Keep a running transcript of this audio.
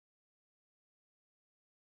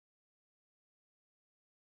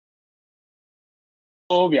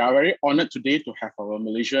So we are very honored today to have our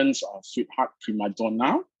Malaysian's sweetheart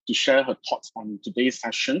Primadona to share her thoughts on today's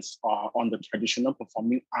sessions on the traditional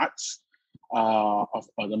performing arts of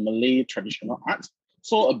the Malay traditional arts.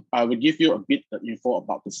 So I will give you a bit of info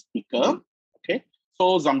about the speaker. Okay,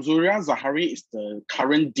 so Zamzuriah Zahari is the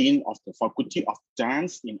current dean of the Faculty of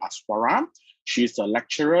Dance in ASWARA. She is a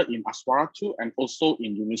lecturer in ASWARA too, and also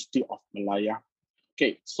in Universiti of Malaya.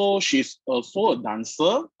 Okay, so she's also a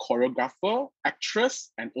dancer, choreographer, actress,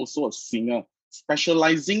 and also a singer,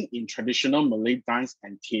 specializing in traditional Malay dance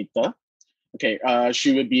and theatre. Okay,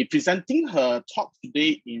 she will be presenting her talk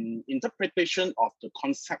today in interpretation of the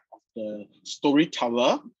concept of the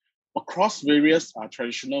storyteller across various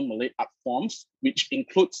traditional Malay art forms, which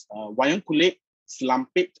includes Wayang Kulit,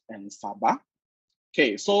 Selampit, and Saba.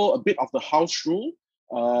 Okay, so a bit of the house rule.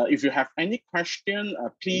 If you have any question,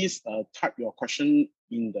 please type your question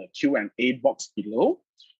in the Q&A box below.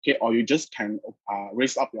 Okay, or you just can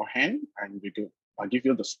raise up your hand and we will give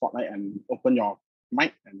you the spotlight and open your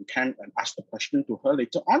mic and you can ask the question to her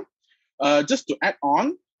later on. Just to add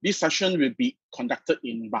on, this session will be conducted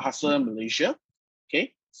in Bahasa Malaysia.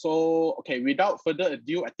 Okay, so without further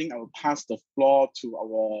ado, I think I will pass the floor to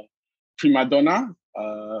our prima donna,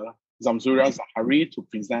 Zamzuriah Zahari, to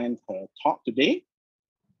present her talk today.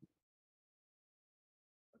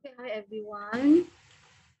 Okay, hi everyone.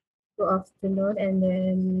 Good afternoon, and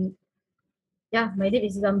then my name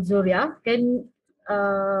is Zamzuriah. Can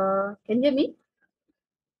you hear me?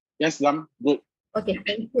 Yes, Zam, good. Okay,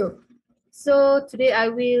 thank you. So today I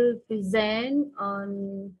will present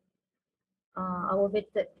on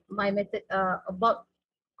my method about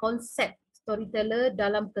konsep storyteller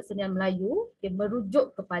dalam kesenian Melayu,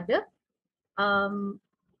 merujuk kepada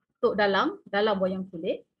tok dalang wayang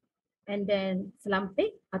kulit, and then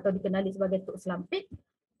selampit atau dikenali sebagai tok selampit,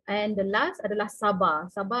 and the last adalah Saba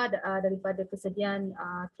daripada kesenian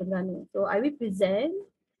Terengganu. So I will present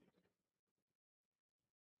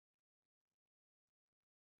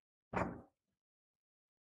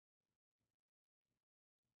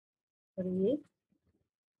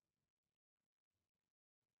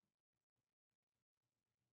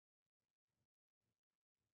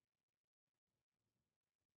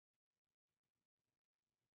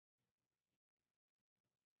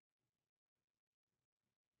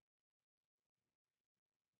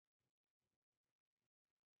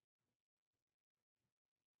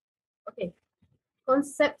Okay,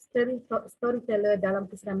 konsep storyteller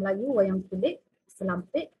dalam kesenian Melayu, wayang kulit,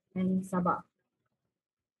 selampit, dan Sabah.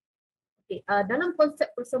 Okay, dalam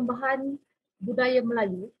konsep persembahan budaya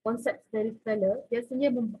Melayu, konsep storyteller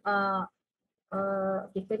biasanya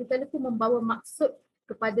storyteller itu membawa maksud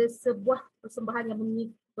kepada sebuah persembahan yang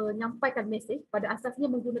menyampaikan mesej, pada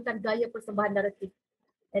asasnya menggunakan gaya persembahan naratif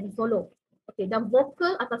dan solo. Okay, dan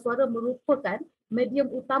vokal atau suara merupakan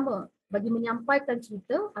medium utama bagi menyampaikan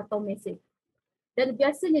cerita atau mesej. Dan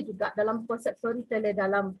biasanya juga dalam konsep storyteller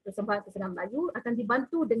dalam persembahan kesenian Melayu akan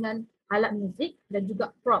dibantu dengan alat muzik dan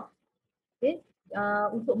juga prop. Okay,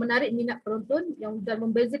 untuk menarik minat penonton dan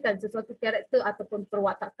membezakan sesuatu karakter ataupun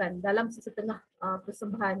perwatakan dalam sesetengah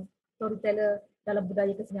persembahan storyteller dalam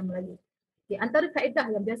budaya kesenian Melayu. Okay, antara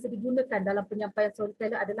kaedah yang biasa digunakan dalam penyampaian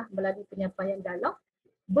storyteller adalah melalui penyampaian dialog,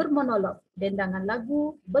 bermonolog, dendangan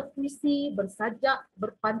lagu, berpuisi, bersajak,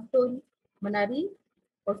 berpantun, menari,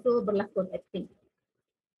 also berlakon acting.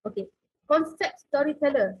 Okey, konsep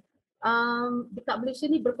storyteller dekat Malaysia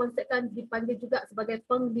ni berkonsepkan dipanggil juga sebagai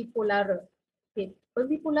penglipu lara. Okey,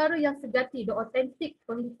 penglipu lara yang sejati, the authentic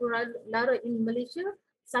penglipu lara in Malaysia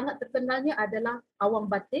sangat terkenalnya adalah Awang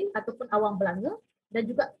Batin ataupun Awang Belanga dan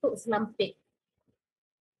juga Tok Selampit.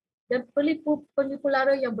 Dan penglipu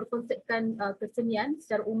lara yang berkonsepkan kesenian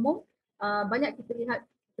secara umum banyak kita lihat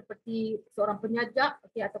seperti seorang penyajak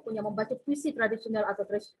ataupun yang membaca puisi tradisional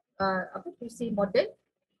atau puisi moden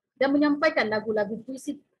dan menyampaikan lagu-lagu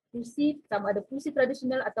puisi sama ada puisi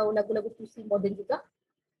tradisional atau lagu-lagu puisi moden juga.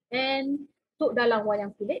 And tok dalang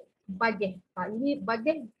wayang kulit, Bageh. Ini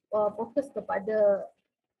Bageh fokus kepada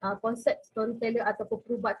konsep storyteller ataupun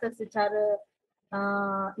perubatan secara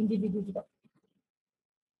individu juga.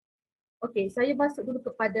 Okey, saya masuk dulu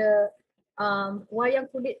kepada wayang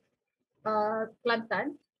kulit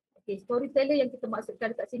Kelantan. Okey, storyteller yang kita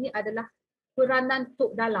maksudkan dekat sini adalah peranan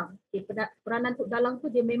tok dalang. Okay, peranan tok dalang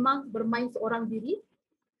tu dia memang bermain seorang diri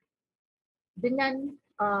dengan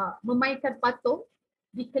memainkan patung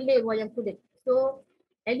di kelir wayang kulit. So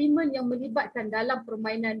elemen yang melibatkan dalam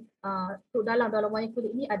permainan tok dalang dalam wayang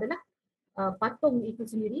kulit ni adalah patung itu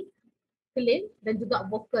sendiri, kelir dan juga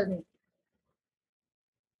vokal ni.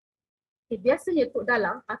 Okay, biasanya tok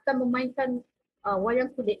dalang akan memainkan wayang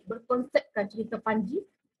kulit berkonsepkan cerita panji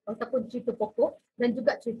ataupun cerita pokok dan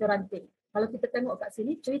juga cerita ranting. Kalau kita tengok kat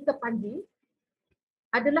sini, cerita Pandi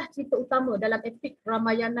adalah cerita utama dalam epik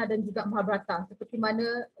Ramayana dan juga Mahabharata, seperti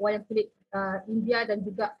mana wayang kulit India dan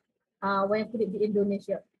juga wayang kulit di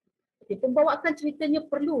Indonesia. Okay, pembawaan ceritanya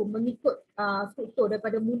perlu mengikut struktur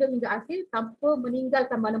daripada mula hingga akhir tanpa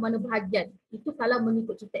meninggalkan mana-mana bahagian. Itu kalau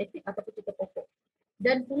mengikut cerita epik ataupun cerita pokok.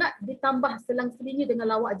 Dan pula ditambah selang-selingi dengan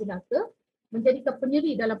lawak jenaka, menjadikan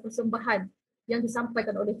penyeri dalam persembahan yang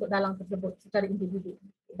disampaikan oleh Tok Dalang tersebut secara individu.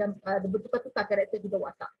 Dan bertukar-tukar karakter juga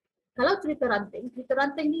watak. Kalau cerita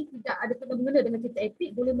ranting ni tidak ada kena-mengena dengan cerita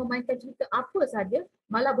epik, boleh memainkan cerita apa saja,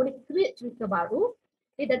 malah boleh create cerita baru.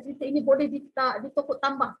 Dan cerita ini boleh ditokok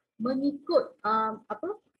tambah mengikut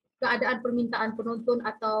keadaan permintaan penonton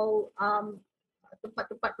atau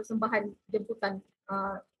tempat-tempat persembahan jemputan,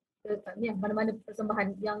 mana-mana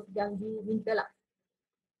persembahan yang diminta lah.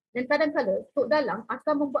 Dan kadang-kadang Tok Dalang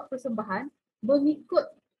akan membuat persembahan mengikut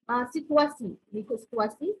situasi,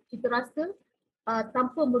 kita rasa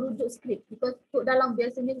tanpa merujuk skrip. Because Tok Dalang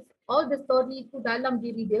biasanya all the story itu dalam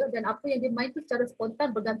diri dia dan apa yang dia main itu secara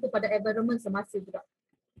spontan bergantung pada environment semasa juga.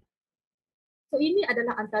 So ini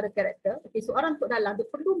adalah antara karakter. Okay, seorang Tok Dalang dia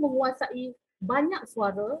perlu menguasai banyak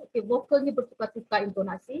suara, vokalnya bertukar-tukar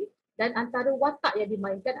intonasi, dan antara watak yang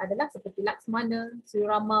dimainkan adalah seperti Laksmana, Sri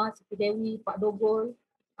Rama, Siti Dewi, Pak Dogol,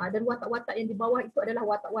 dan watak-watak yang di bawah itu adalah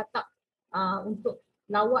watak-watak untuk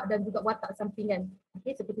lawak dan juga watak sampingan.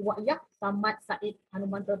 Okay, seperti Wak Yak, Samad, Said,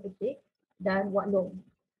 Hanuman Putih dan Wak Long.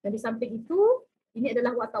 Dan di samping itu, ini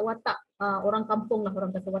adalah watak-watak orang kampung lah,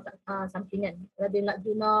 orang kata watak sampingan. Raden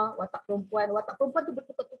Lakjuna, watak perempuan tu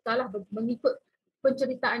bertukar-tukar lah mengikut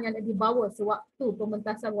penceritaan yang dibawa sewaktu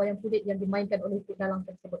pementasan wayang kulit yang dimainkan oleh Tok Dalang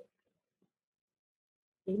tersebut.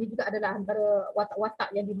 Okay, ini juga adalah antara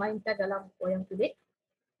watak-watak yang dimainkan dalam wayang kulit.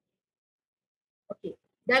 Okey,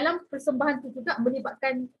 dalam persembahan itu juga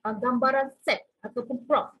melibatkan gambaran set ataupun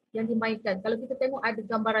prop yang dimainkan. Kalau kita tengok ada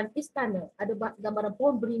gambaran istana, ada gambaran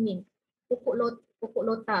pohon beringin, pokok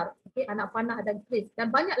lotar, okay, anak panah dan keris,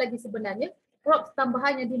 dan banyak lagi sebenarnya prop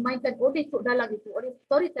tambahan yang dimainkan oleh Tok Dalang itu, oleh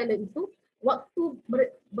storyteller itu waktu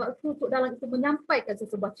Tok Dalang itu menyampaikan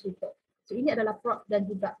sesebuah cerita. So ini adalah prop dan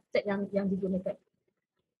juga set yang digunakan.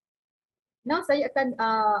 Now saya akan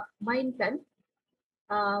mainkan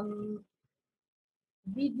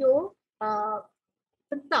video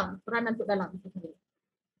tentang peranan Tok Dalang itu sendiri.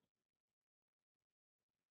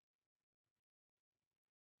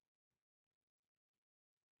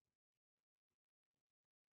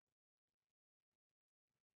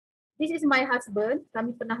 This is my husband.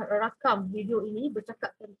 Kami pernah rakam video ini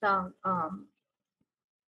bercakap tentang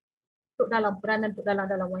Tok Dalang, peranan Tok Dalang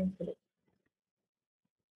dalam wayang kulit.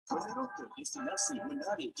 Meneroka destinasi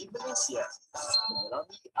menarik di Malaysia,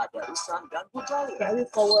 mengalami adarusan dan budaya,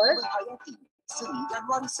 menghayati seni dan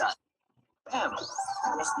warisan. M.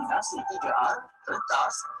 Destinasi 3R,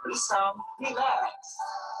 rentas, risam, relax.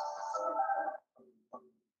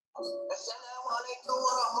 Assalamualaikum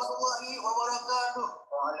warahmatullahi wabarakatuh.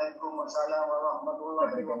 Waalaikumsalam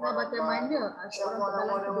warahmatullahi wabarakatuh. Bagaimana seorang Tok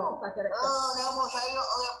Dalang itu bertukar karakter? Nama saya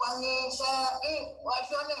orang panggil Syed.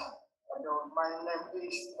 Macam my name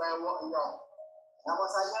is Mek Mulung Kedah. Nama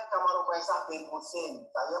saya Kamarul Faisal bin Husin.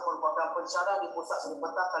 Saya merupakan pensyarah di Pusat Seni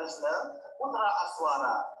Petang Tradisional Putra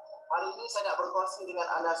ASWARA. Hari ini saya nak berkongsi dengan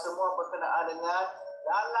anda semua berkenaan dengan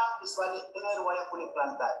dalang di sebalik teler wayang kulit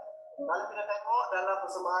Kelantan. Kalau kita tengok dalam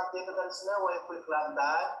persembahan teater tradisional wayang kulit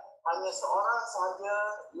Kelantan, hanya seorang sahaja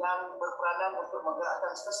yang berperanan untuk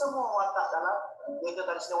menggerakkan kesemua watak dalam teater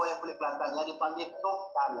tradisional wayang kulit Kelantan yang dipanggil Tok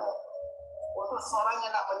Dalang. Untuk seorang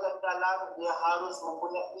yang nak menjadi dalang, dia harus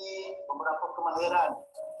mempunyai beberapa kemahiran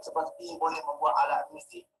seperti boleh membuat alat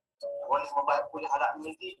muzik, boleh membuat alat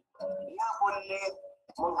muzik, dia boleh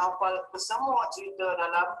menghafal kesemua cerita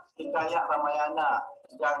dalam hikayat Ramayana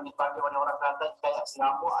yang dipanggil oleh orang Kelantan hikayat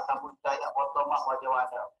Singamuk ataupun hikayat Potomak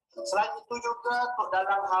Wajah-Wajah. Selain itu juga Tok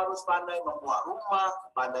Dalang harus pandai membuat rumah,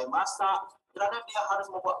 pandai masak, kerana dia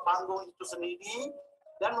harus membuat panggung itu sendiri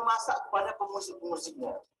dan memasak kepada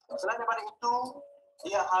pemusik-pemusiknya. Selain daripada itu,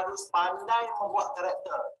 dia harus pandai membuat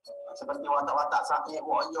karakter seperti watak-watak Sahih,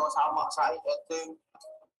 Mak Yong, Samak, Said, acting.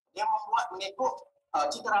 Dia membuat mengikut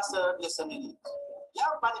cita rasa dia sendiri.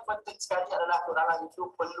 Yang paling penting sekali adalah Tok Dalang itu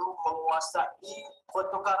perlu menguasai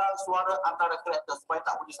pertukaran suara antara karakter supaya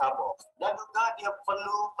tak boleh sabar. Dan juga dia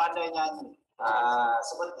perlu pandai nyanyi.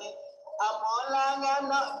 Seperti Amolang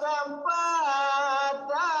anak gampat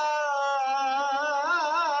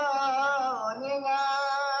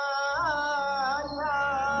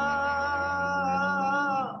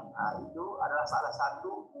salah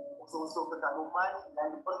satu unsur kekaguman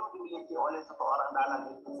dan perlu dimiliki oleh seseorang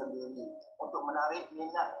dalang itu sendiri untuk menarik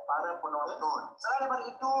minat para penonton. Selain daripada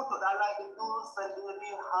itu, untuk dalang itu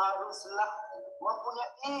sendiri haruslah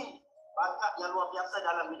mempunyai bakat yang luar biasa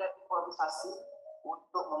dalam bidang improvisasi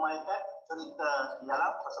untuk memainkan cerita di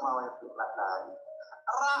dalam persembahan wayang kulit Kelantan.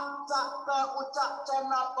 Raksak ke ucap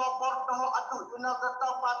cena topor toho aduh guna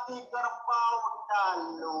ketau pati gerbau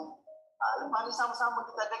dalu. Lepas ni sama-sama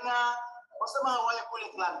kita dengar persembahan wayang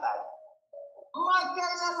kulit Kelantan.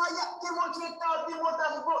 Makanya layak timur cerita timur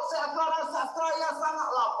tersebut seekor sastra yang sangat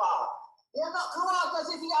lapar. Dia nak keluar ke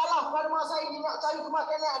sisi Allah pada masa ini nak cari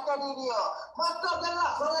kemakanan akan diri dia. Maka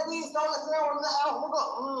janganlah seorang diri seorang seorang nak Allah muka.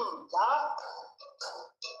 Cak.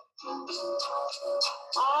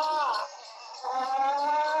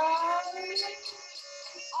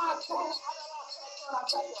 Aku adalah seorang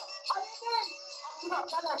saya. Hari ini aku nak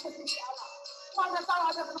jalan ke sisi Allah. Mana tahu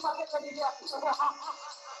ada kemakanan diri aku.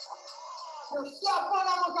 Siapa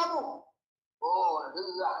nama kamu? Oh,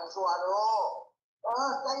 dia suara.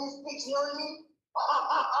 Can you speak slowly?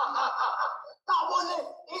 Tak boleh.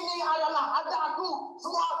 Ini adalah ada aku.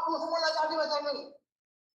 Semua nak jadi macam ni.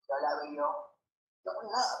 Jalan Rio. Tak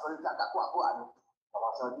nak kalau tak kuat-kuat ni.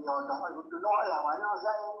 Pasal dia dah aku tengok lah mana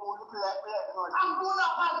saya mula pelik-pelik. Aku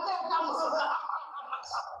nak bantai kamu.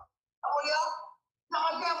 Apa ya? Nak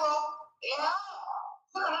bantai apa? Ya.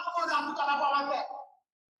 Sudah lama dah aku tak dapat bantai.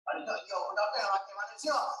 Ada tak dia aku datang bantai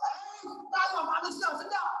manusia. Tak ada manusia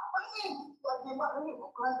sedap. Ini. Bagi mak ni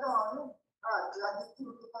bukan dah ni. Lagi tu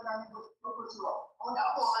kita nak ikut suruh. Oh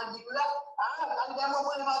tak apa lagi pula. Kalau dia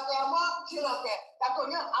boleh pakai apa, silakan.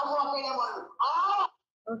 Takutnya aku pakai yang baru.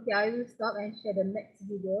 Okay, I will stop and share the next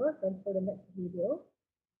video. And for the next video.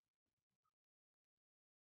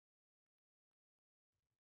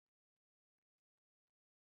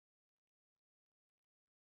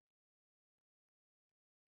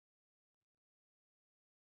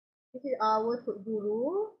 This is our Tok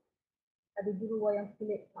Guru. Ada guru wayang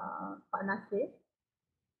kulit Pak Nasir.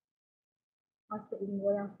 Masuk ini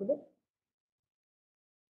wayang kulit.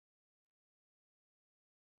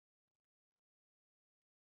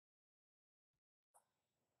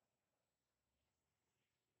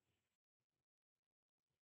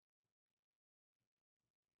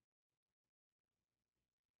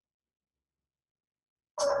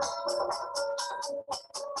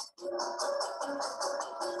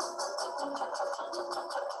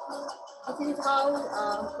 This is how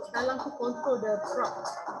dalam to control the prop.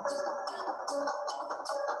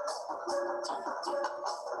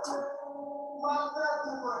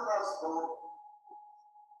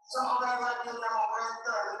 Seorang lagi yang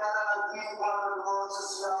memerintah di dalam negeri perhubungan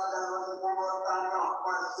sosial dan perhubungan tanah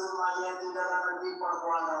persemaian di dalam negeri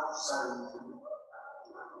perhubungan usaha.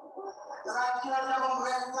 Terakhir yang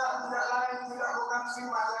memerintah tidak lain tidak bukan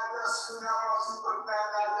siapa yang sudah masuk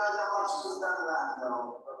berkata yang masuk dan rantau.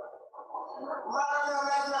 Mana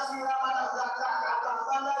raja silaman zakat atau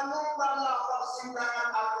tanda lupalah persidangan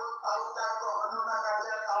autan kau menunjukkan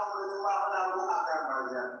dia tahu berubah lalu akan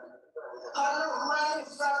raja. Kalau main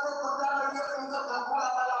satu perkara dia untuk membuat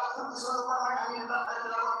pada waktu disuruh pakai angin dan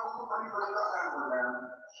dalam buku peribadakan bulan.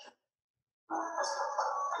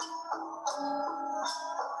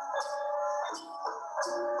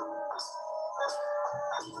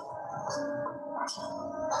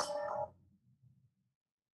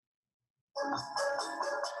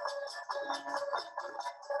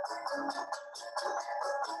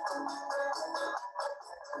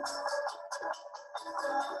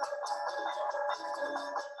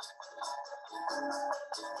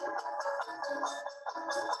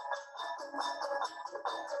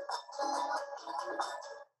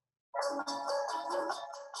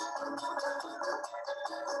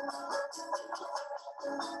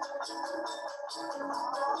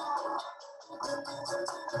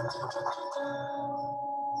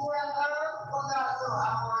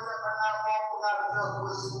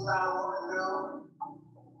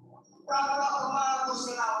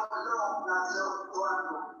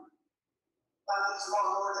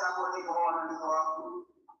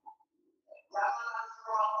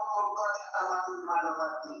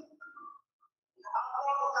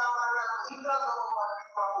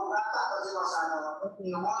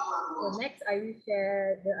 Okay, so next I will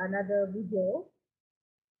share another video.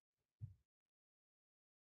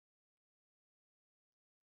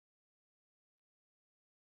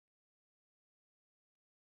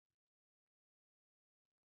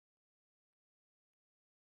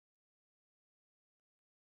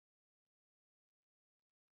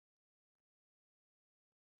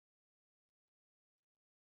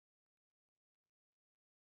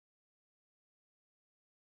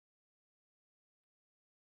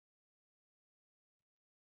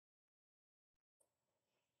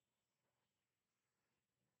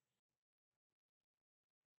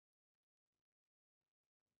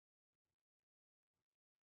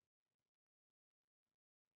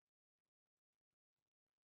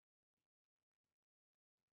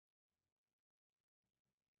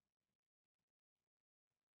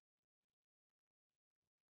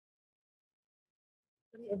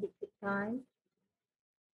 Sorry, a bit take time.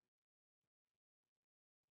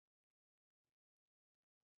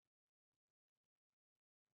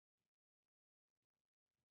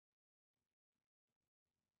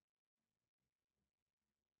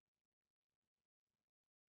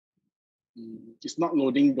 It's not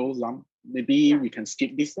loading those. Maybe we can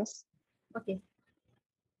skip this first. Okay.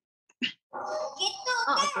 Gitu.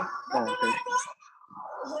 Okay. Oh, okay.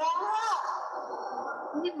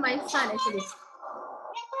 Ini my son actually.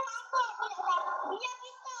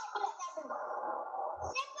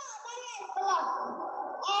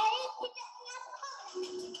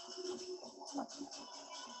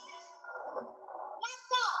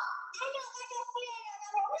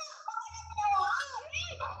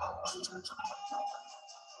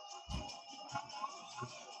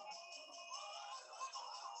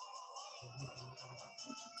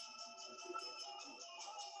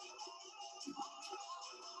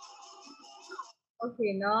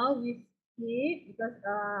 Okay, now we skip because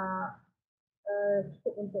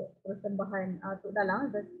cukup untuk persembahan Tok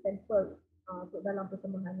Dalang, the sample Tok Dalang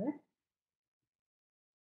persembahannya.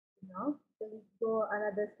 Now, let's go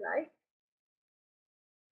another slide.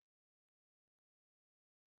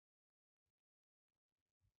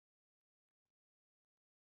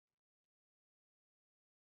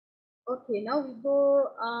 Okay, now we go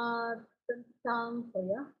tentang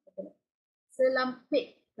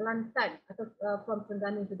Selampit Kelantan atau from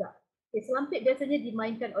Terengganu juga. Okay, Selampit biasanya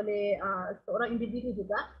dimainkan oleh seorang individu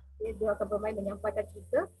juga. Dia akan bermain menyampaikan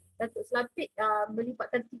cerita. Dan untuk Selampit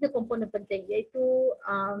melibatkan 3 komponen penting, iaitu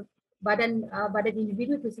badan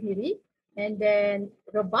individu itu sendiri, and then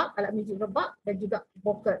rebab, alat muzik rebab, dan juga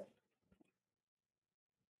vokal.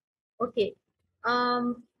 Okay.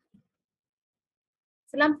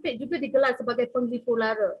 Selampit juga digelar sebagai penglipu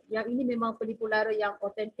lara. Yang ini memang penglipu lara yang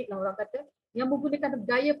otentik lah orang kata. Yang menggunakan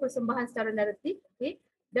gaya persembahan secara naratif, okay,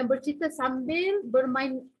 dan bercerita sambil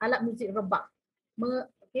bermain alat muzik rebab.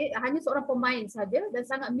 Okay, hanya seorang pemain saja dan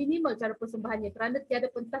sangat minimal cara persembahannya kerana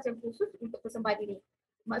tiada pentas yang khusus untuk persembahan ini.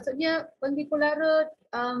 Maksudnya penglipu lara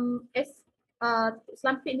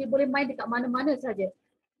Selampit ni boleh main dekat mana-mana saja.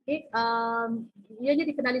 Okay, ianya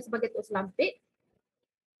dikenali sebagai Tok Selampit.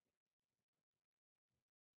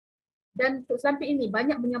 Dan Tok Selampit ini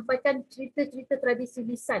banyak menyampaikan cerita-cerita tradisi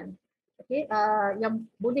lisan, okay, yang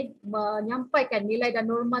boleh menyampaikan nilai dan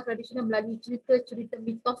norma tradisional melalui cerita-cerita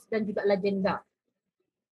mitos dan juga legenda.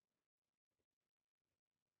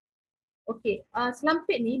 Okey,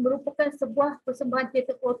 Selampit ni merupakan sebuah persembahan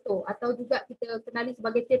teater foto atau juga kita kenali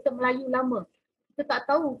sebagai teater Melayu lama. Kita tak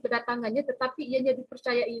tahu kedatangannya tetapi ianya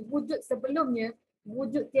dipercayai wujud sebelumnya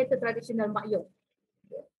wujud teater tradisional Mak Yong.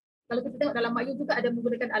 Kalau kita tengok dalam Mak Yong juga ada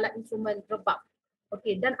menggunakan alat instrumen rebab.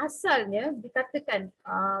 Okey, dan asalnya dikatakan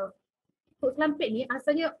Tok Selampit ni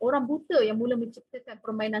asalnya orang buta yang mula menciptakan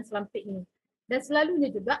permainan Selampit ni. Dan selalunya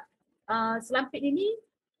juga Selampit ini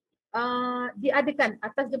diadakan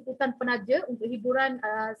atas jemputan penaja untuk hiburan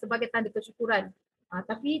sebagai tanda kesyukuran.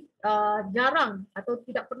 Tapi jarang atau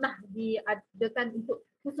tidak pernah diadakan untuk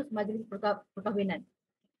khusus majlis perkahwinan.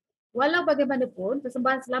 Walau bagaimanapun,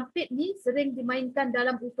 persembahan Selampit ni sering dimainkan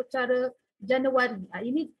dalam upacara Januari.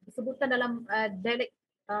 Ini sebutan dalam dialek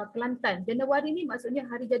Kelantan. Januari ni maksudnya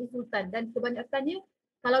hari jadi sultan dan kebanyakannya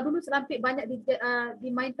kalau dulu Selampit banyak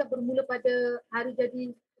dimainkan bermula pada hari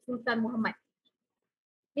jadi Sultan Muhammad.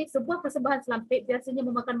 Okay, sebuah persembahan Selampit biasanya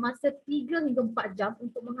memakan masa 3 hingga 4 jam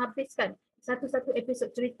untuk menghabiskan satu-satu episod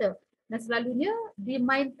cerita. Dan selalunya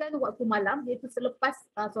dimainkan waktu malam iaitu selepas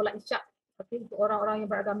solat Isyak, okay, untuk orang-orang yang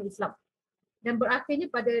beragama Islam. Dan berakhirnya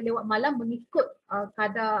pada lewat malam mengikut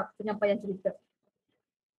kadar penyampaian cerita.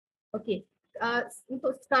 Okey,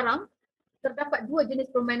 untuk sekarang terdapat 2 jenis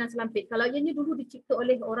permainan Selampit. Kalau ianya dulu dicipta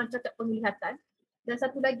oleh orang cacat penglihatan dan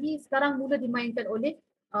satu lagi sekarang mula dimainkan oleh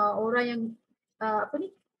orang yang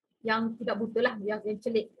yang tidak buta lah, yang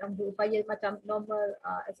celik, yang berupaya macam normal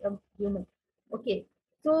as a human. Okey,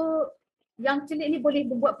 so yang celik ni boleh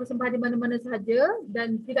membuat persembahan di mana-mana sahaja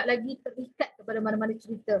dan tidak lagi terikat kepada mana-mana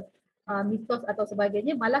cerita, mitos atau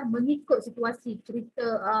sebagainya, malah mengikut situasi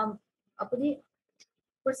cerita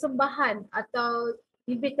persembahan atau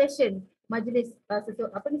invitation majlis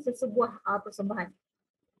sesebuah persembahan.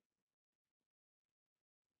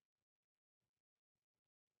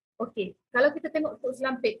 Okey, kalau kita tengok Tok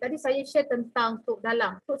Selampit, tadi saya share tentang Tok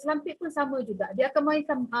Dalang. Tok Selampit pun sama juga. Dia akan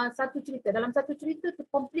mainkan satu cerita. Dalam satu cerita tu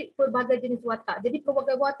komplit pelbagai jenis watak. Jadi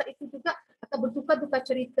pelbagai watak itu juga akan bertukar-tukar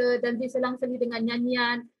cerita dan diselang-seli dengan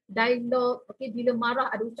nyanyian, dialog. Okey, bila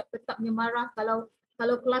marah ada ucap tetapnya marah. Kalau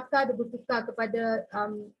kelakar dia bertukar kepada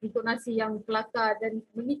intonasi yang kelakar dan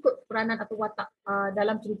mengikut peranan atau watak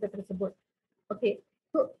dalam cerita tersebut. Okey.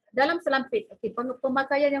 dalam selampit,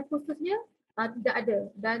 pemakaian yang khususnya tidak ada.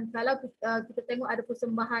 Dan kalau kita tengok ada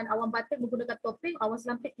persembahan awam batik menggunakan topeng, awam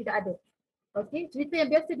selampit tidak ada. Cerita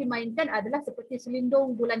yang biasa dimainkan adalah seperti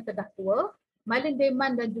Selindung Bulan Kedah Tua, Malin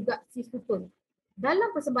Deman dan juga Si Sutun.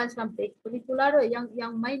 Dalam persembahan selampit, penikulara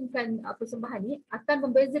yang mainkan persembahan ni akan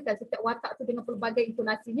membezakan setiap watak tu dengan pelbagai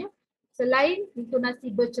intonasinya selain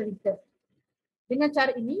intonasi bercerita. Dengan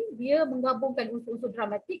cara ini, dia menggabungkan unsur-unsur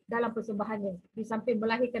dramatik dalam persembahannya di samping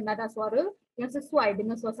melahirkan nada suara yang sesuai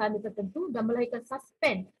dengan suasana tertentu dan melahirkan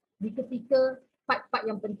suspense di ketika part-part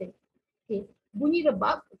yang penting. Bunyi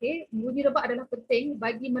rebab, bunyi rebab adalah penting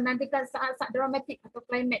bagi menandakan saat-saat dramatik atau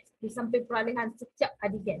klimaks di samping peralihan setiap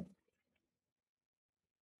adegan.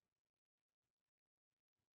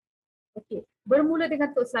 Bermula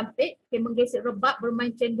dengan tok selampit, menggesek rebab,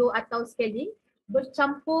 bermain cendol atau scaling,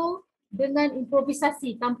 bercampur dengan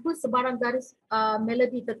improvisasi tanpa sebarang garis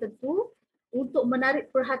melodi tertentu untuk menarik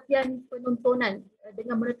perhatian penontonan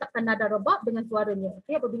dengan menetapkan nada rebab dengan suaranya.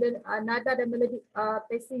 Apabila nada dan melodi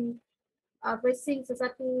phrasing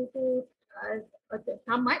sesuatu tu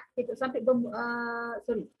tamat, tok selampit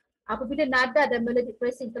apabila nada dan melodi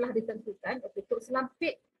phrasing telah ditentukan, tok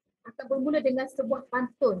selampit akan bermula dengan sebuah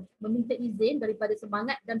pantun meminta izin daripada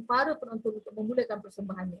semangat dan para penonton untuk memulakan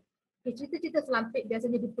persembahannya. Cerita-cerita selampit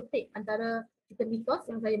biasanya dipetik antara cerita mitos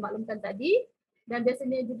yang saya maklumkan tadi dan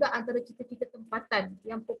biasanya juga antara cerita-cerita tempatan.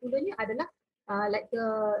 Yang popularnya adalah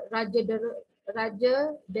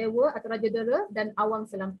Raja Dewa atau Raja Dera dan Awang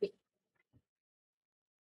Selampit.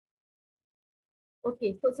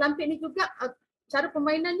 Tok selampit ni juga cara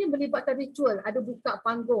permainannya melibatkan ritual, ada buka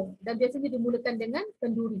panggung dan biasanya dimulakan dengan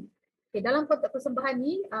kenduri. Dalam konteks persembahan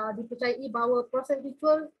ni dipercayai bahawa proses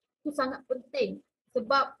ritual itu sangat penting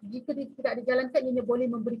sebab jika tidak dijalankan ianya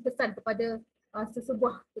boleh memberi kesan kepada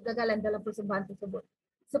sesebuah kegagalan dalam persembahan tersebut.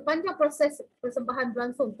 Sepanjang proses persembahan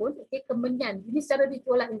berlangsung pun, kemenyan, ini secara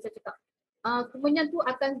ritual lah yang saya cakap. Kemenyan tu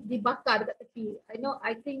akan dibakar dekat tepi.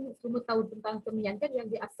 I think semua tahu tentang kemenyan kan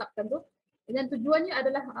yang diasapkan tu. Dan tujuannya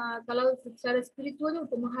adalah kalau secara spiritualnya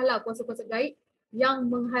untuk menghalau kuasa-kuasa gaib yang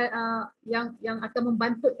akan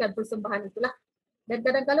membantutkan persembahan itulah. Dan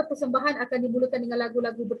kadang-kadang persembahan akan dimulakan dengan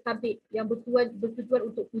lagu-lagu bertabik yang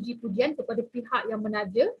bertujuan untuk puji-pujian kepada pihak yang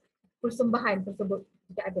menaja persembahan tersebut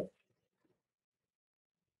jika ada.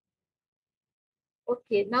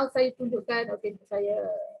 Now saya tunjukkan,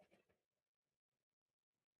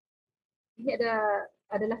 ini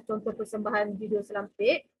adalah contoh persembahan video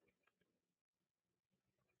selampit.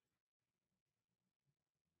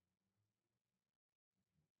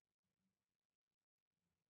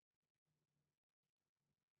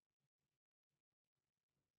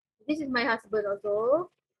 This is my husband also.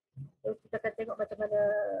 So, kita akan tengok macam mana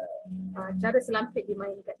cara selampit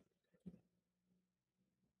dimainkan.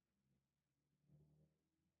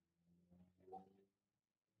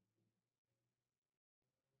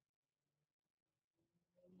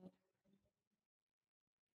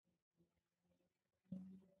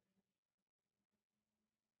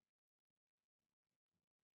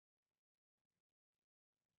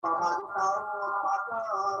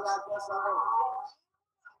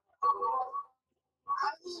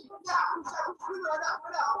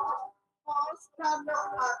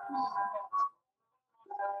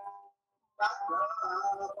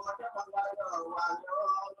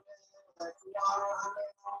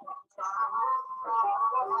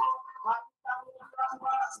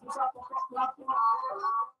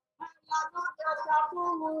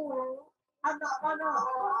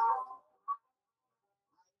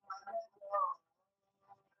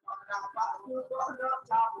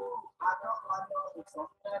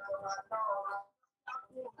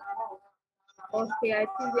 I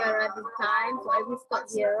think we are running time, so I will stop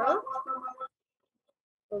here.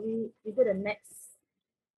 So we do the next.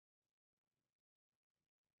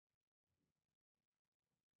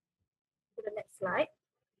 To the next slide.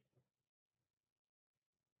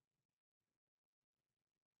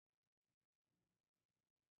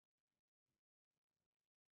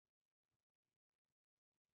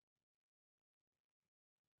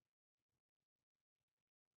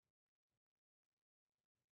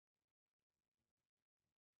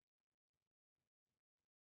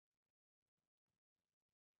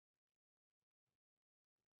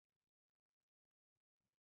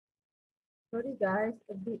 Sorry guys,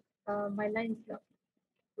 a bit my line is not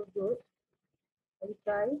so good. I will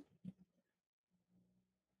try.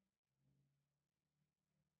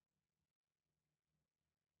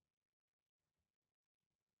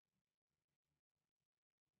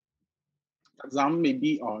 Zam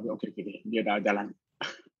maybe okay, dia dah jalan.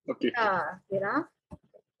 Okay. Kira.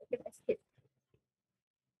 Okay, skip.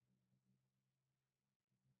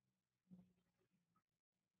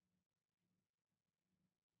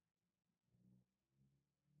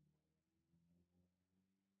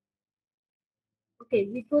 Okay,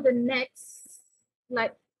 we go the next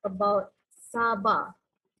slide about Sabah.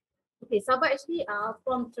 Okay, Sabah actually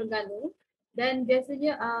from Terengganu, dan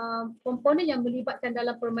biasanya komponen yang melibatkan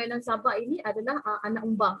dalam permainan Sabah ini adalah anak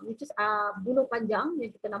umbang, which is buluh panjang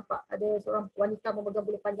yang kita nampak ada seorang wanita memegang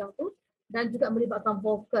buluh panjang tu, dan juga melibatkan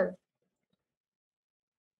vokal.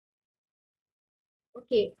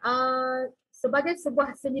 Okay, sebagai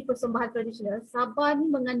sebuah seni persembahan tradisional, Sabah ni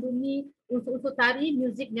mengandungi unsur-unsur tari,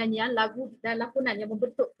 muzik, nyanyian, lagu dan lakonan yang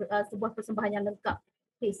membentuk sebuah persembahan yang lengkap.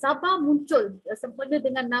 Okay, Sabah muncul sempena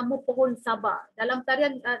dengan nama pohon Sabah. Dalam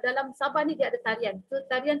tarian, dalam Sabah ni dia ada tarian. So,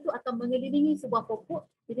 tarian tu akan mengelilingi sebuah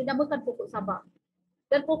pokok, dia dinamakan pokok Sabah.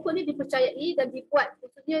 Dan pokok ni dipercayai dan dibuat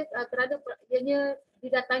khususnya kerana ianya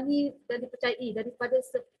didatangi dan dipercayai daripada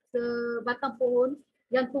sebatang pohon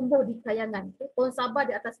yang tumbuh di kayangan. Okay. Pohon Sabah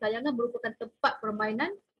di atas kayangan merupakan tempat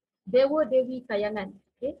permainan dewa-dewi kayangan.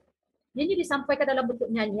 Okay. Ini disampaikan dalam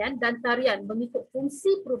bentuk nyanyian dan tarian mengikut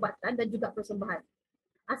fungsi perubatan dan juga persembahan.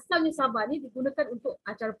 Asalnya Sabah ni digunakan untuk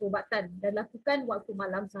acara perubatan dan lakukan waktu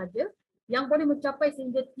malam sahaja yang boleh mencapai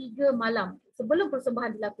sehingga 3 malam sebelum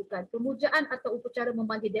persembahan dilakukan. Pemujaan atau upacara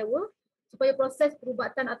memanggil dewa supaya proses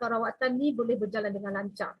perubatan atau rawatan ni boleh berjalan dengan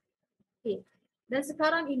lancar. Okay. Dan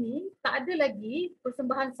sekarang ini tak ada lagi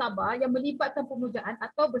persembahan Sabah yang melibatkan pemujaan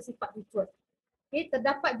atau bersifat ritual. Okay.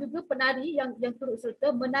 Terdapat juga penari yang turut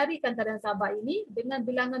serta menarikan tarian Sabah ini dengan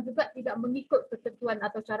bilangan juga tidak mengikut ketentuan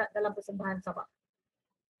atau syarat dalam persembahan Sabah.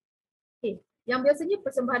 Okay. Yang biasanya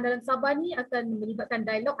persembahan dalam Sabah ni akan melibatkan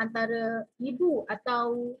dialog antara ibu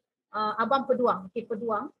atau abang peduang,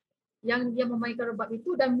 peduang yang dia memainkan rebab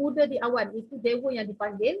itu, dan muda di awan itu dewa yang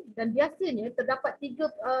dipanggil, dan biasanya terdapat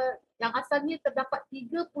yang asalnya terdapat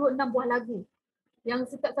 36 buah lagu yang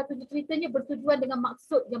setiap satu ceritanya bertujuan dengan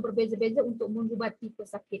maksud yang berbeza-beza untuk mengubati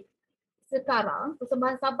pesakit. Sekarang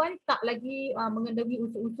persembahan Sabah tak lagi mengandungi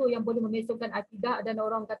unsur-unsur yang boleh memesongkan akidah dan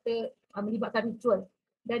orang kata melibatkan ritual.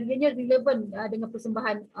 Dan ianya relevan dengan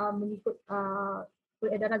persembahan mengikut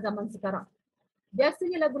peredaran zaman sekarang.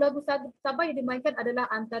 Biasanya lagu-lagu Sabah yang dimainkan adalah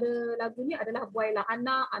antara lagunya adalah Buailah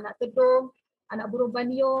Anak, Anak Kedong, Anak Burung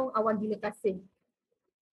Baniong, Awan Bila Kasing.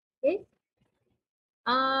 Okay.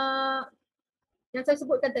 Yang saya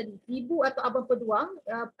sebutkan tadi, ibu atau abang peduang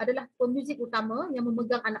adalah pemuzik utama yang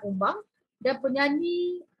memegang anak umbang dan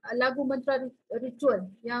penyanyi lagu mantra ritual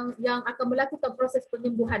yang akan melakukan proses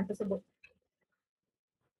penyembuhan tersebut.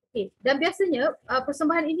 Okay. Dan biasanya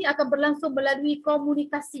persembahan ini akan berlangsung melalui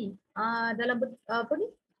komunikasi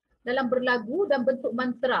dalam berlagu dan bentuk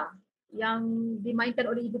mantra yang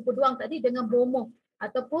dimainkan oleh ibu peduang tadi dengan bomoh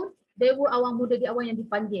ataupun dewa awang muda di awan yang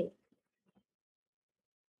dipanggil.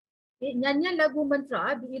 Okay. Nyanyian lagu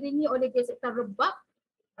mantra diiringi oleh gesekan rebab,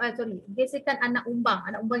 gesekan anak umbang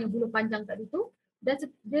yang buluh panjang tadi tu, dan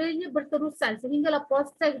dia berterusan sehinggalah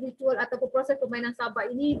proses ritual ataupun proses permainan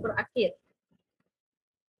Sabah ini berakhir.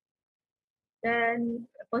 Dan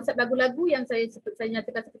konsep lagu-lagu yang saya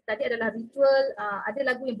nyatakan seperti tadi adalah ritual, ada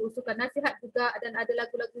lagu yang berusulkan nasihat juga, dan ada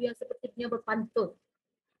lagu-lagu yang sepertinya berpantun.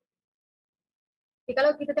 Okay,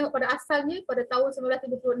 kalau kita tengok pada asalnya pada tahun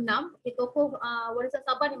 1956, tokoh warisan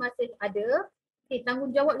Sabah ni masih ada. Okay,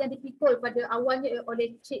 tanggungjawab yang dipikul pada awalnya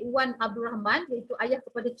oleh Cik Wan Abdul Rahman, iaitu ayah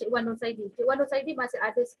kepada Cik Wan Nur Saidi. Cik Wan Nur Saidi masih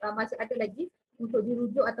ada lagi untuk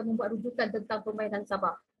dirujuk atau membuat rujukan tentang permainan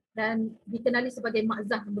Sabah. Dan dikenali sebagai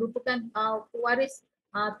Mak Zah, merupakan pewaris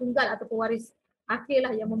tunggal atau pewaris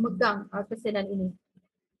akhirlah yang memegang kesenian ini.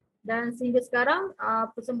 Dan sehingga sekarang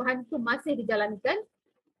persembahan itu masih dijalankan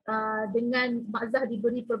dengan Mak Zah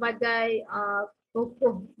diberi pelbagai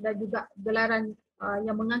tokoh dan juga gelaran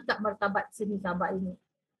yang mengangkat martabat seni Sabah ini.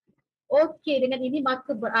 Okey, dengan ini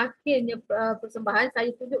maka berakhirnya persembahan.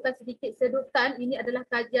 Saya tunjukkan sedikit sedutan. Ini adalah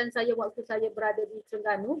kajian saya waktu saya berada di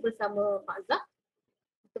Terengganu bersama Mak Zah.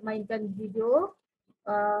 Kita mainkan video.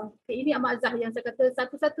 Ini Mak Zah yang saya kata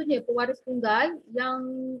satu-satunya pewaris tunggal yang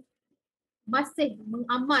masih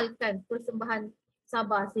mengamalkan persembahan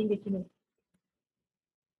Sabah sehingga kini.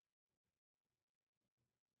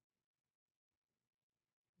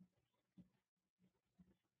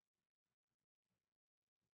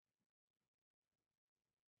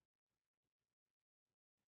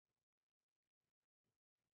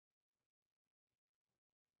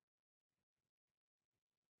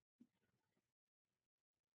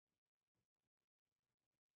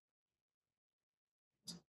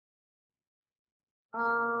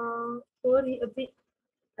 Sorry, a bit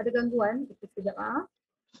ada gangguan. Sekejap.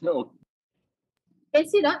 No. Can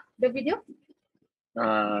see not the video?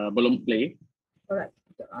 Belum play. Alright.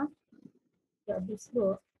 Sekejap. Sekejap,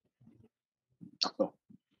 slow. Oh.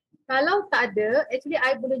 Kalau tak ada, actually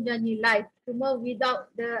I boleh nyanyi live. Cuma without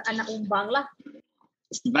the anak umbang lah.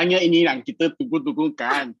 sebenarnya ini yang kita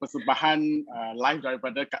tunggu-tunggukan, persembahan live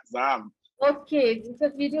daripada Kak Zam. Okay,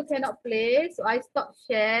 because video cannot play, so I stop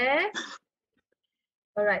share.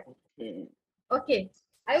 Alright. Okay,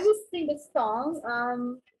 I will sing the song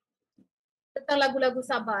tentang lagu-lagu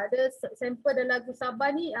Sabah. Ada sampel dan lagu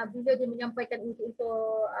Sabah ni bila dia menyampaikan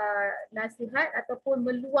untuk nasihat ataupun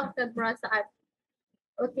meluahkan perasaan.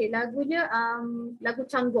 Okay, lagunya lagu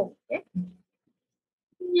Canggung. Okay.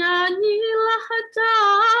 Nyanyilah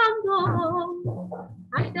Canggung,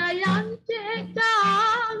 ada yang cek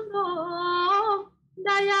Canggung,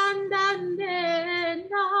 Dayan dan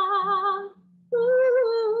Dendang.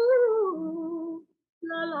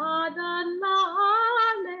 Lala dan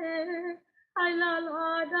lale, hai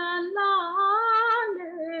lala dan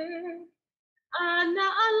lale,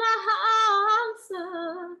 anak Allah angsa,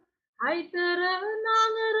 hai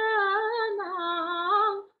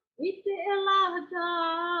terenang-renang, itulah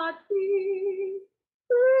jati.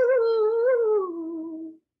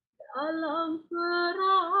 Dalam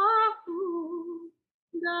perahu,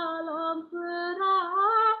 dalam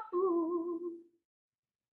perahu,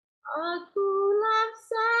 akulah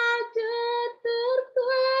saja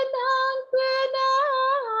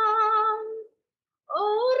terkenang-kenang.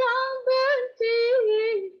 Orang benci,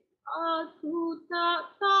 aku tak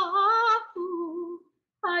tahu.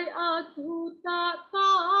 Hai, aku tak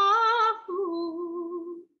tahu.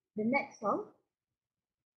 The next song.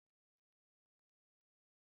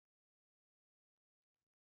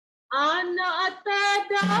 Anak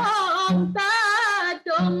tedong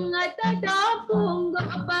tedong tedong pungguk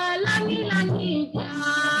pelangi-langi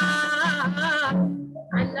jah.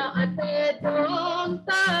 Anak tedong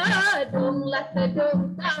tedong lah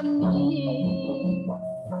tedong kami.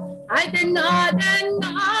 Hai dengar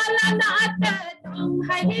anak tedong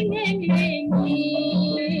hai hingi-hingi.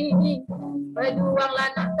 Berjuang lah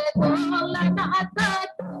nak tedong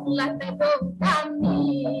lah tedong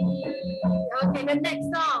kami. Okay, the next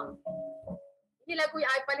song. Ini lagu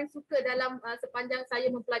yang saya paling suka dalam sepanjang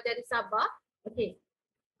saya mempelajari Sabah. Okey.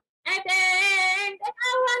 Adeng,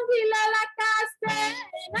 awang gila lah kasten.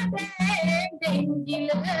 Adeng,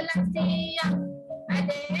 gila lah siang.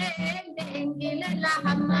 Adeng, gila lah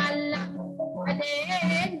malam.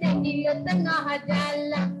 Adeng, gila tengah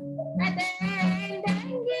jalan. Adeng,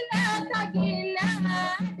 gila tak gila.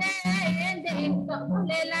 Adeng, tak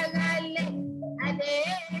boleh lah galak.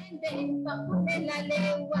 Adeng, tak boleh lah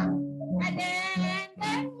lewat. Adeng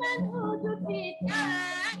menuju kita,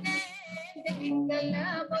 adeng ke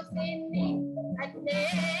lebok sini,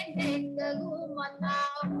 adeng ke rumah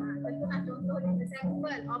tahu. Itulah contoh dari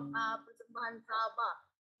sampel of persembahan Sabah.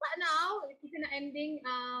 But now kita nak ending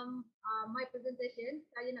my presentation.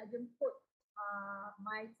 Saya nak jemput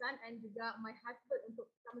my son and juga my husband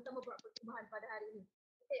untuk sama-sama buat persembahan pada hari ini.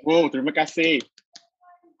 Okay. Wow, terima kasih.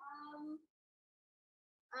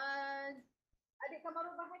 Adik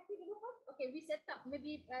Kamaru Bahati dulu pun. Okay, we set up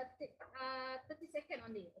maybe 30 seconds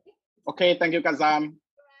only. Okay. Okay, thank you Kak Zam.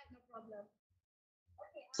 Alright, no problem.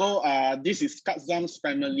 Okay. So this is Kak Zam's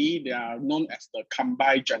family. They are known as the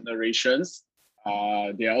Kambai generations.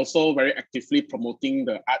 They are also very actively promoting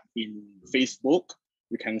the art in Facebook.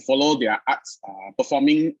 You can follow their arts,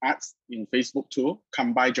 performing arts in Facebook too,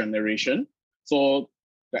 Kambai generation. So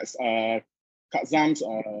that's Kak Zam's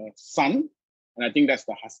son, and I think that's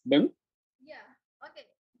the husband. Yeah. Okay.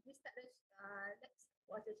 We start the let's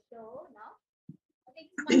watch the show now. Okay,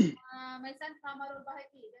 my son Kamarul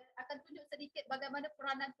Bahati akan tunjuk sedikit bagaimana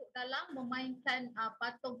peranan Tok Dalang memainkan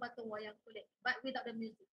patung-patung wayang kulit, but without the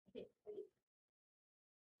music. Okay.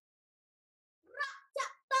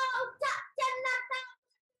 Cak tau cak cenata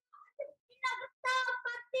kita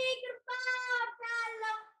bertapati gerbang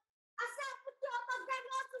dalam asal pucuk bagai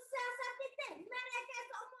motus susah titik mereka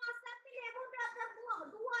semua asal pilih muda terbuang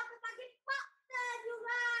dua terbagi 4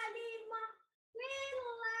 juga 5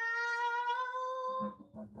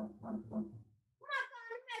 maka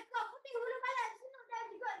mereka putih hulu balat senang dan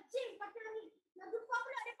juga jing pada langit yang jumpa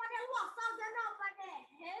pula daripada luar sarjana pada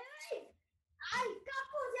hei ai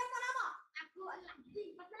kamu siapa nama aku adalah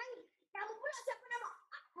jing pada langit kamu pula siapa nama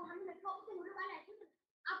aku hanya kau putih hulu balat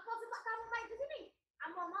apa sebab kamu main ke sini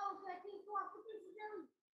kamu mau ke tua putih sedang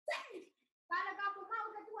kalau kamu mau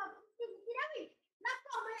ke tua putih sedang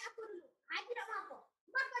lapor main aku dulu tidak mampu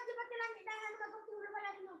maka jumpa langit dengan kau putih hulu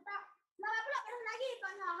balat dulu tak lama pula pada lagi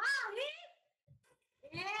tanya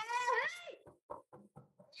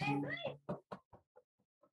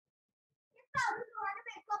kita dulu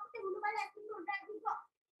ada kau putih hulu balat dulu dan juga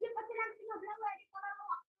jumpa langit tengah belawai di kolam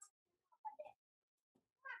luar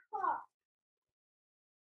maka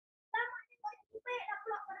lama ni kau baik dah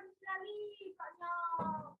pula pada lagi tanya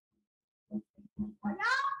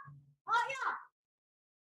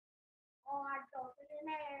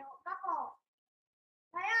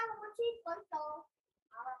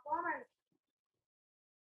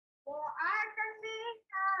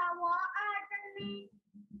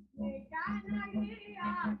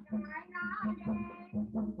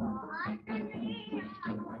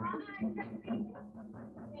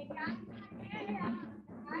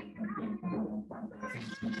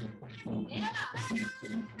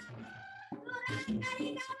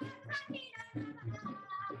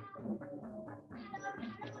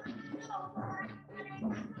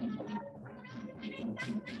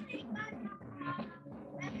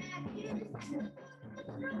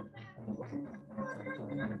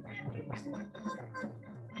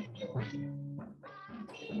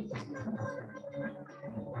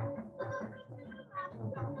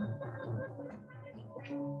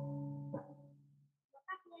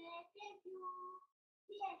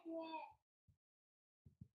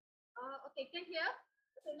Okay, can hear?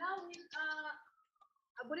 Okay, now we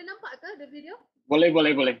boleh nampak ke the video? Boleh. Okay,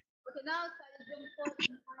 now saya jemput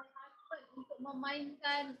my husband untuk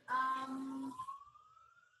memainkan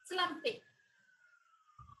Selampit.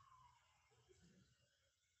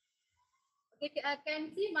 Okay, can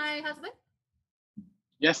see my husband?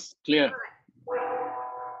 Yes, clear.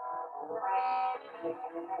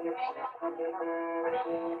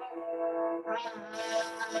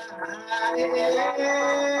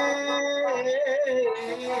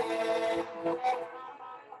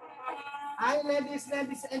 Hi, ladies and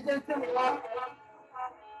gentlemen.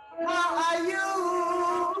 How are you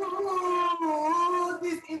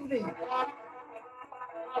this evening?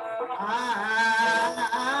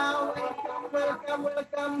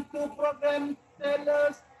 Welcome to program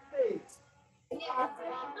Teller's Stage.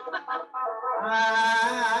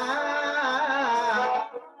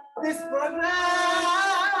 This program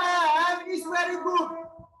is very good.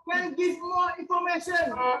 Can give more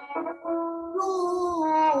information to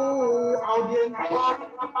audience. We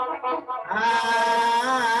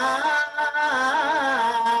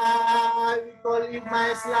call it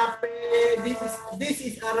my Selampit. This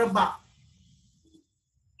is a rebab.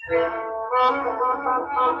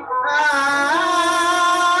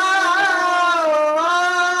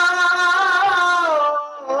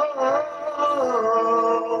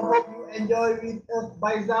 Hope you enjoy with us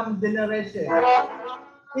by some generation.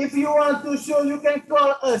 If you want to show, you can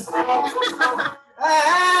call us. And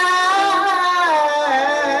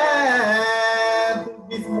to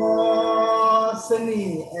give more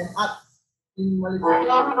seni and art in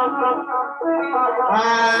Malaysia.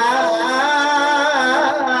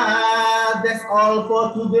 That's all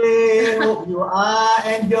for today. Hope you are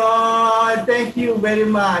enjoy. Thank you very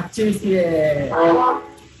much. Cheers. Yeah.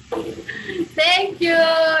 Thank you.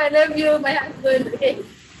 I love you, my husband.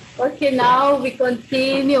 Okay, now we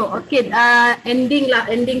continue. Okay, ending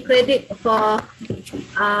credit for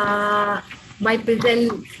my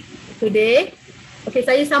present today. Okay,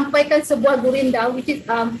 saya sampaikan sebuah gurindam, which is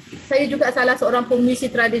saya juga salah seorang pemuisi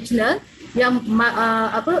tradisional yang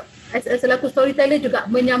selaku storyteller juga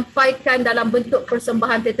menyampaikan dalam bentuk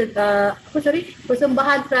persembahan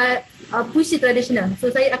puisi tradisional.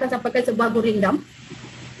 So saya akan sampaikan sebuah gurindam.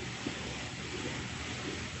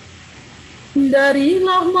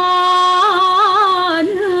 Darilah mana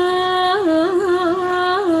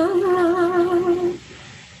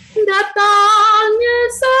datangnya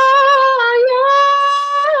sayang,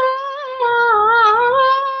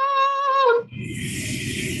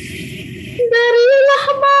 darilah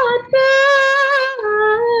mata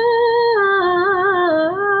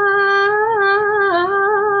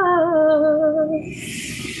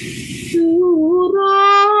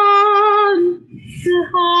suran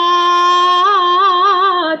sehati,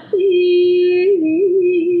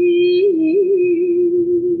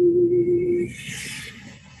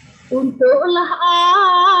 untuklah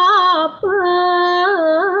apa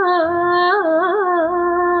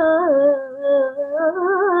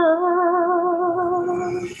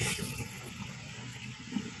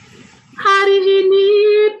hari ini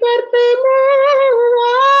pertemuan,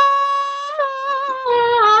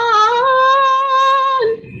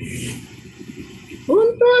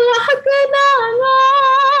 untuklah kenangan,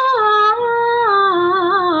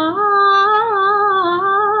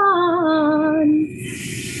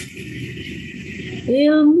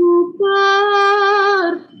 ilmu perkongsian.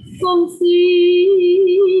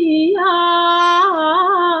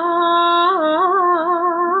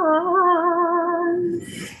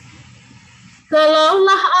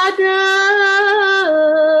 Kalaulah ada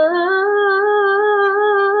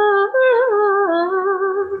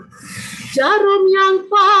jarum yang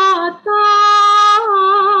patah,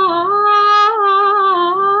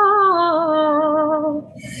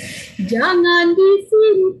 jangan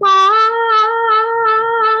disimpan,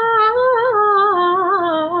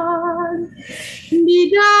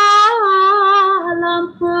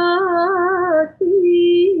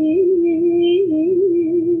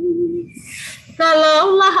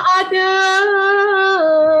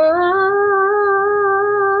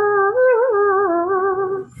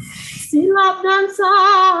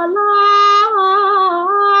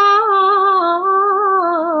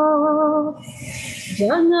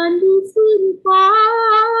 jangan disimpan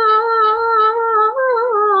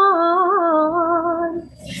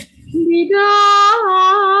di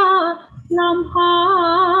dalam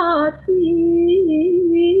hati.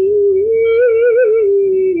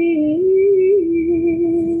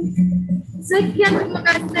 Sekian, terima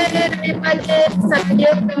kasih daripada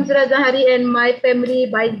saya, Zamzuriah Zahari and my family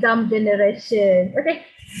by Zam Generation. Okay,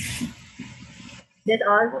 that's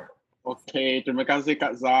all. Okay, terima kasih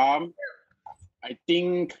Kak Zam. I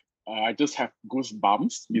think I just have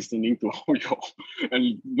goosebumps listening to how you're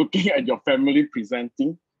and looking at your family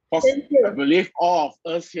presenting. Because I believe all of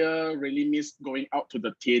us here really miss going out to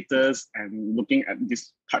the theaters and looking at this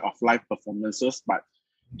type of live performances, but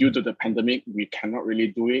due to the pandemic, we cannot really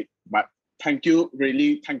do it. But thank you,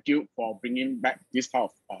 really thank you for bringing back this type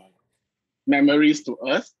of memories to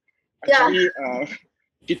us. Actually,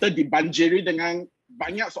 kita dibanjiri dengan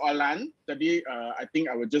banyak soalan. Jadi, I think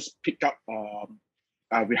I will just pick up.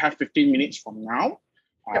 We have 15 minutes from now.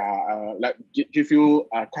 Like give you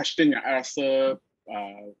a question yang I rasa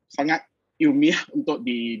sangat ilmiah untuk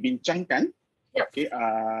dibincangkan. Okay,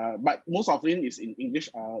 but most of it is in English.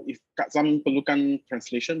 If Kak Zam perlukan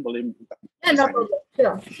translation, boleh minta. No problem.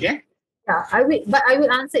 Sure. Yeah. Yeah, I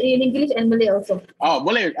will answer in English and Malay also. Oh,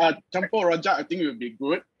 boleh. Campur rojak, I think it will be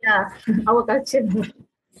good. Yeah, our culture.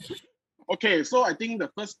 Okay, so I think the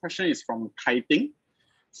first question is from Kaiting.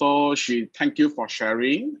 So thank you for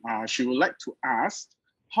sharing. She would like to ask,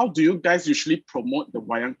 how do you guys usually promote the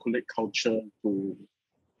Wayang Kulit culture to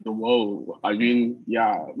the world? I mean,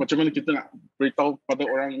 macam mana kita nak beritahu pada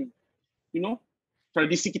orang,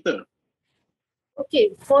 tradisi kita?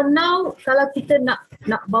 Okay, for now, kalau kita nak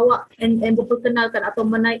bawa and memperkenalkan atau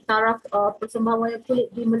menaik taraf persembahan wayang kulit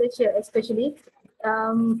di Malaysia especially,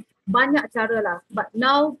 banyak cara lah. But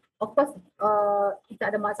now, of course,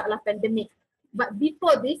 kita ada masalah pandemik. But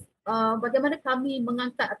before this, bagaimana kami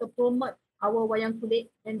mengangkat atau promote our wayang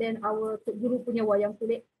kulit and then our Tok Guru punya wayang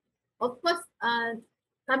kulit. Of course,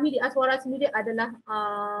 kami di ASWARA sendiri adalah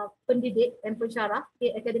pendidik dan pensyarah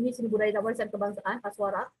Akademi Seni Budaya dan Warisan Kebangsaan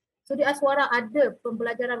ASWARA. So di ASWARA ada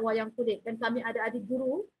pembelajaran wayang kulit dan kami ada adik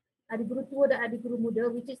guru tua dan adik guru muda,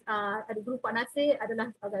 which is adik guru Pak Nasir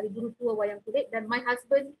adalah adik guru tua wayang kulit dan my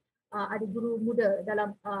husband adik guru muda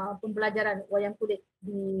dalam pembelajaran wayang kulit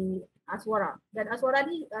di ASWARA. Dan ASWARA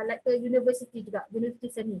ni like a university juga,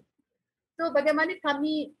 universiti seni. So bagaimana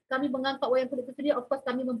kami mengangkat wayang kulit itu sendiri, of course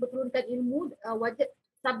kami memperturunkan ilmu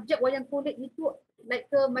subjek wayang kulit itu like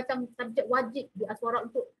macam subjek wajib di ASWARA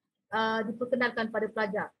untuk diperkenalkan pada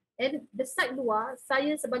pelajar. And the side luar,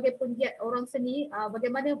 saya sebagai penggiat orang seni,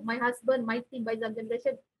 bagaimana my husband, my team by Zam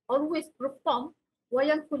Generation always perform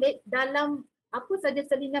wayang kulit dalam apa saja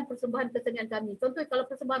selingan persembahan kesenian kami. Contoh kalau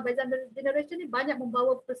persembahan by Zam Generation ni banyak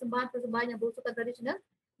membawa persembahan yang berusukan tradisional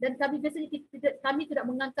dan kami biasanya kami tidak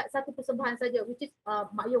mengangkat satu persembahan saja, which is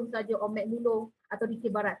Mak Yong saja atau Mek Mulung atau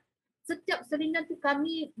Dikir Barat. Setiap selingan tu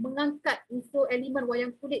kami mengangkat unsur elemen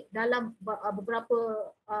wayang kulit dalam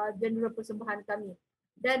beberapa genre persembahan kami.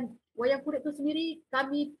 Dan wayang kulit tu sendiri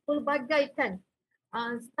kami pelbagaikan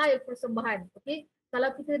style persembahan. Okay?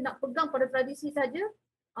 Kalau kita nak pegang pada tradisi saja,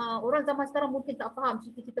 orang zaman sekarang mungkin tak faham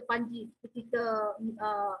cerita-cerita Panji,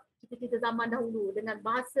 cerita-cerita zaman dahulu dengan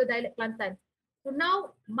bahasa dialek Kelantan. So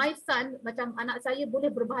now my son, macam anak saya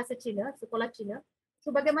boleh berbahasa Cina, sekolah Cina. So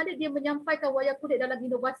bagaimana dia menyampaikan wayang kulit dalam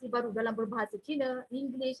inovasi baru dalam berbahasa Cina,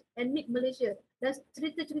 English and Mek Malaysia. Dan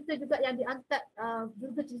cerita-cerita juga yang diangkat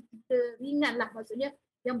juga cerita ringan lah, maksudnya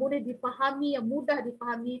yang boleh dipahami, yang mudah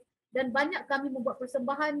dipahami. Dan banyak kami membuat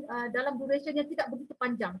persembahan dalam duration yang tidak begitu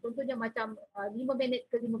panjang. Contohnya macam 5 minit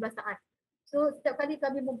ke 15 saat. So setiap kali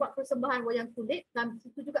kami membuat persembahan wayang kulit,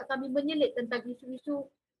 situ juga kami menyelit tentang isu-isu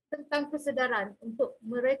tentang kesedaran untuk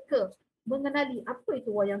mereka mengenali apa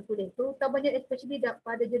itu wayang kulit. Terutamanya especially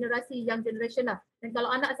pada generasi young generation lah. Dan kalau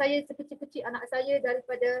anak saya sekecil-kecil, anak saya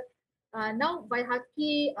daripada now by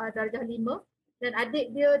Haki darjah 5 dan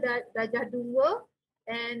adik dia darjah 2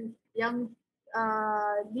 and yang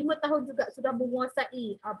 5 tahun juga sudah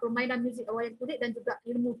menguasai permainan muzik wayang kulit dan juga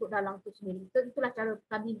ilmu untuk dalang itu sendiri. So, itulah cara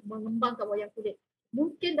kami mengembangkan wayang kulit.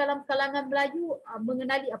 Mungkin dalam kalangan Melayu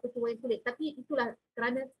mengenali apa itu wayang kulit, tapi itulah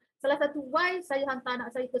kerana salah satu why saya hantar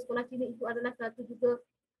anak saya ke sekolah Cina itu adalah satu juga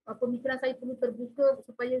pemikiran saya perlu terbuka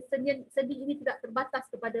supaya seni ini tidak terbatas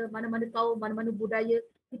kepada mana-mana kaum, mana-mana budaya.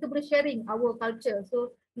 Kita boleh sharing our culture.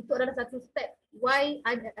 So itu adalah satu step why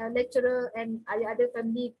I'm a lecturer and I ada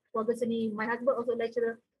family keluarga seni. My husband also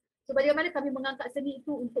lecturer. So bagaimana kami mengangkat seni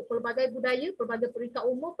itu untuk pelbagai budaya, pelbagai peringkat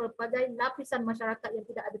umur, pelbagai lapisan masyarakat yang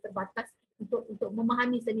tidak ada terbatas untuk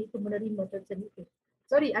memahami seni itu, menerima seni itu.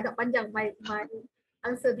 Sorry agak panjang my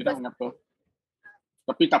answer. Tidak mengapa.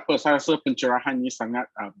 Tapi tak apa, saya rasa pencerahan ini sangat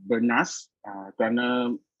bernas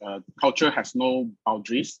kerana culture has no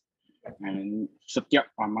boundaries and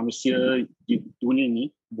setiap manusia di dunia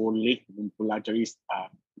ini boleh mempelajari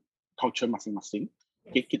culture masing-masing.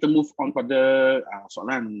 Okay, kita move on pada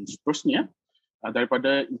soalan seterusnya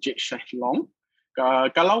daripada Encik Syahlong.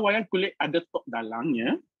 Kalau wayang kulit ada tok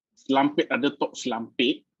dalangnya, selampit ada tok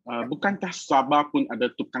selampit, bukankah Sabah pun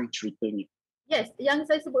ada tukang ceritanya? Yes, yang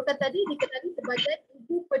saya sebutkan tadi dikenali sebagai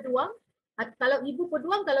ibu peduang. Kalau ibu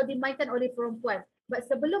peduang kalau dimainkan oleh perempuan. But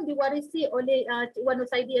sebelum diwarisi oleh Cik Wan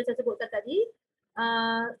Nusaidi yang saya sebutkan tadi,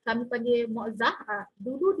 kami panggil Mak Zah,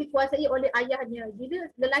 dulu dikuasai oleh ayahnya. Bila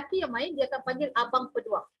lelaki yang main, dia akan panggil abang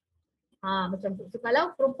peduang. Macam tu. So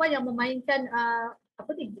kalau perempuan yang memainkan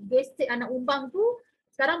gestik anak umbang tu,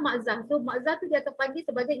 sekarang Mak Zah. So Mak Zah tu dia akan panggil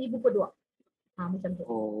sebagai ibu peduang. Macam tu.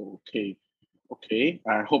 Oh, okay. Okay,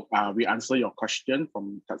 I hope we answer your question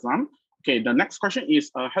from Kazam. Okay, the next question is,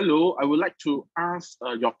 hello, I would like to ask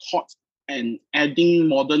your thoughts on adding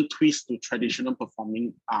modern twist to traditional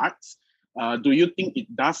performing arts. Do you think it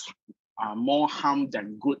does more harm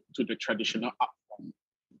than good to the traditional art form?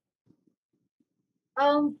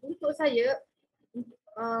 Untuk saya,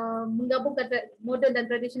 menggabungkan moden dan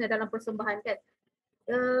tradisional dalam persembahan kan,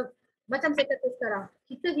 macam saya kata sekarang,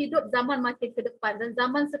 kita hidup zaman makin ke depan dan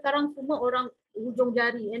zaman sekarang semua orang hujung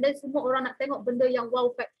jari and then semua orang nak tengok benda yang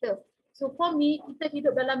wow factor. So for me, kita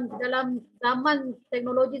hidup dalam zaman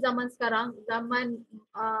teknologi zaman sekarang, zaman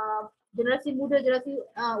generasi muda, generasi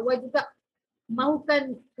Y juga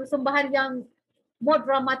mahukan persembahan yang more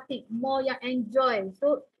dramatic, more yang enjoy.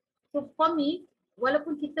 So for me,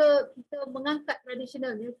 walaupun kita mengangkat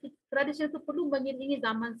tradisionalnya, tradisional tu perlu mengiringi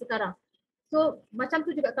zaman sekarang. So macam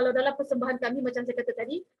tu juga kalau dalam persembahan kami macam saya kata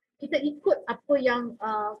tadi, kita ikut apa yang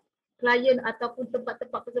klien ataupun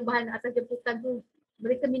tempat-tempat persembahan atas jemputan tu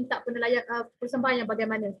mereka minta penilaian persembahan yang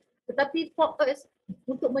bagaimana. Tetapi for us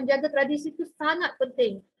untuk menjaga tradisi itu sangat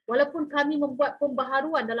penting. Walaupun kami membuat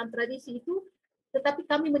pembaharuan dalam tradisi itu, tetapi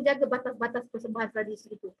kami menjaga batas-batas persembahan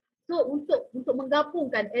tradisi itu. So untuk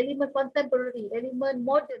menggabungkan elemen contemporary, elemen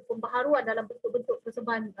modern, pembaharuan dalam bentuk-bentuk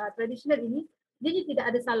persembahan tradisional ini, dia tidak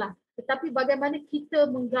ada salah. Tetapi bagaimana kita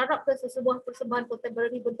menggarapkan sesebuah persembahan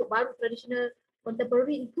contemporary bentuk baru tradisional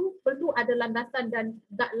contemporary itu perlu ada landasan dan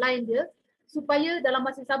guideline dia supaya dalam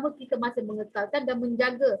masa sama kita masih mengekalkan dan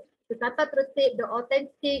menjaga tata tertib, the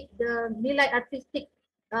authentic, the nilai artistik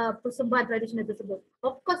persembahan tradisional tersebut.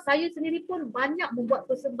 Of course saya sendiri pun banyak membuat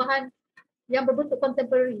persembahan yang berbentuk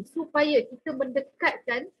contemporary supaya kita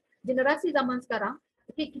mendekatkan generasi zaman sekarang.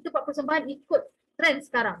 Okay, kita buat persembahan ikut trend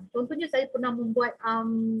sekarang. Contohnya saya pernah membuat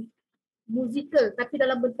musical tapi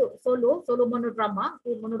dalam bentuk solo monodrama,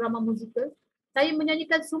 monodrama musical. Saya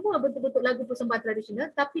menyanyikan semua bentuk-bentuk lagu persembahan tradisional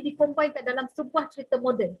tapi dikombinkan dalam sebuah cerita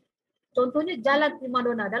moden. Contohnya Jalan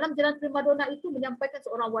Primadona. Dalam Jalan Primadona itu menyampaikan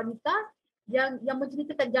seorang wanita yang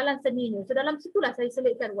menceritakan jalan seninya. So dalam situlah saya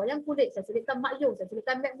selitkan wayang kulit, saya selitkan Mak Yong, saya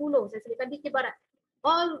selitkan Mek Mulung, saya selitkan Dikir Barat.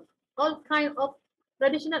 All kind of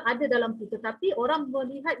tradisional ada dalam itu, tetapi orang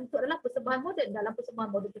melihat itu adalah persembahan moden. Dalam persembahan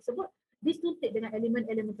moden tersebut disuntik dengan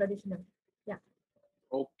elemen-elemen tradisional. Ya.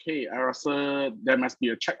 Okay, I rasa there must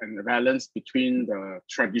be a check and balance between the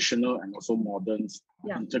traditional and also modern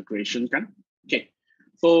integration kan. Okay,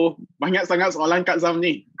 so banyak sangat soalan Kak Zam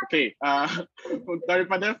ni. Okay,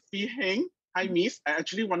 daripada Fi Heng, hi Miss, I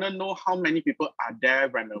actually want to know how many people are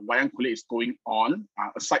there when the wayang kulit is going on,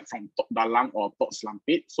 aside from Tok Dalang or Tok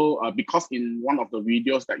Selampit. So because in one of the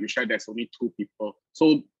videos that you share, there's only 2 people.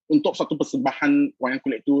 So untuk satu persembahan wayang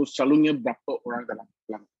kulit tu selalunya berapa orang dalam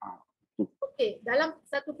Okey, dalam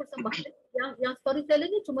satu persembahan yang storyteller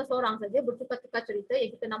ni cuma seorang saja bertukar-tukar cerita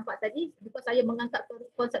yang kita nampak tadi. Because saya mengangkat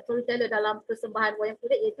konsep storyteller dalam persembahan wayang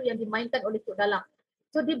kulit iaitu yang dimainkan oleh Tok Dalang.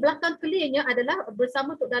 So di belakang kelirnya adalah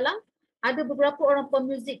bersama Tok Dalang ada beberapa orang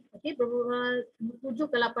pemuzik, okey, 7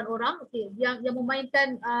 ke 8 orang, okey, yang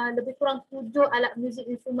memainkan lebih kurang 7 alat muzik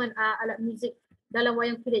instrumen, alat muzik dalam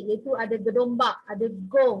wayang kulit iaitu ada gedombak, ada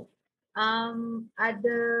gong,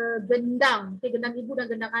 ada gendang, okay, gendang ibu dan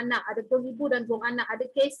gendang anak, ada gong ibu dan gong anak, ada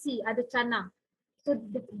kesi, ada canang. So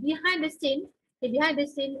behind the scene,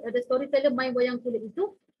 the storyteller main wayang kulit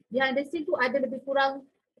itu, behind the scene tu ada lebih kurang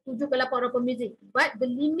 7 ke 8 orang pemuzik. But the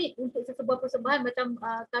limit untuk sesebuah persembahan macam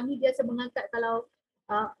kami biasa mengangkat kalau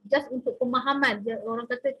just untuk pemahaman, orang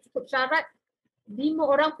kata cukup syarat 5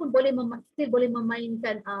 orang pun boleh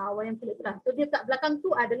memainkan wayang kulit tu lah. So dia kat belakang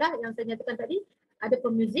tu adalah yang saya nyatakan tadi, ada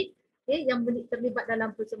pemuzik, okay, yang terlibat dalam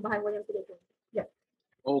persembahan wayang kulit tu. Ya.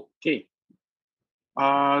 Okay.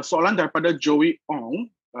 Soalan daripada Joey Ong.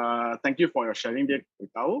 Thank you for your sharing. Dia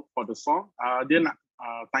beritahu for the song. Dia nak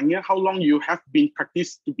tanya how long you have been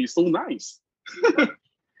practice to be so nice.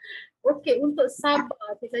 Okey, untuk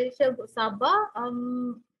Sabah, saya share untuk Sabah.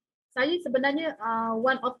 Saya sebenarnya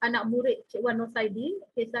one of anak murid Cik Wan Nosaidi.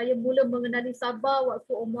 Okay, saya mula mengenali Sabah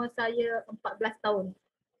waktu umur saya 14 tahun.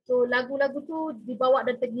 So lagu-lagu tu dibawa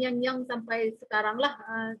dan terngiang-ngiang sampai sekarang lah.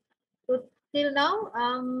 So till now,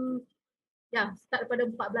 start daripada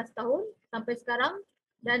 14 tahun sampai sekarang.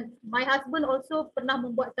 Dan my husband also pernah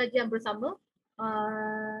membuat kajian bersama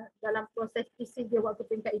dalam proses thesis dia waktu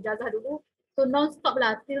peringkat ijazah dulu. So non-stop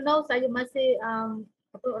lah, till now saya masih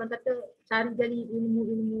apa orang kata cari gali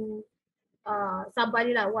ilmu-ilmu Sabah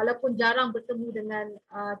ni lah, walaupun jarang bertemu dengan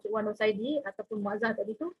Cik Wan Nosaidi ataupun Mak Zah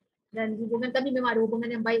tadi tu, dan hubungan kami memang ada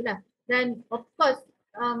hubungan yang baik lah. Dan of course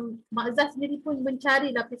Mak Zah sendiri pun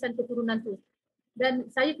mencari lapisan keturunan tu,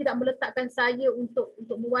 dan saya tidak meletakkan saya untuk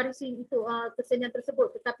mewarisi itu kesenian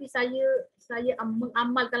tersebut, tetapi saya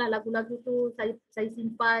mengamalkanlah lagu-lagu tu, saya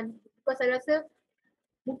simpan. Because saya rasa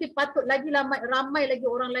mungkin patut lagi ramai lagi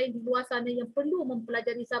orang lain di luar sana yang perlu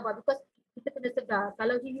mempelajari Sabah, because kita kena sedar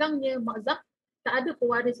kalau hilangnya Mak Zah, tak ada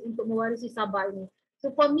pewaris untuk mewarisi Sabah ini.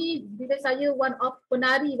 So for me, bila saya one of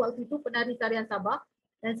penari waktu itu, penari tarian Sabah,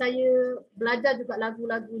 dan saya belajar juga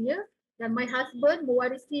lagu-lagunya, dan my husband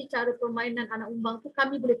mewarisi cara permainan anak umbang tu,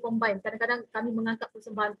 kami boleh combine. Kadang-kadang kami mengangkat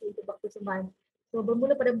persembahan tu untuk buat persembahan. So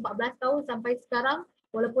bermula pada 14 tahun sampai sekarang,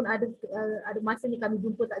 walaupun ada masa ni kami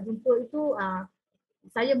jumpa tak jumpa itu,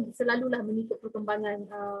 saya selalulah mengikut perkembangan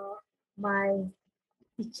my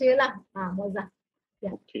teacher lah, Mozah.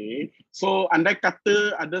 Yeah. Okay. So andai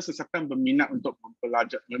kata ada sesiapa yang berminat untuk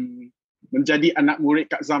mempelajari menjadi anak murid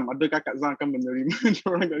Kak Zam, adakah Kak Zam akan menerima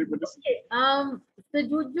orang daripada sini? Okay.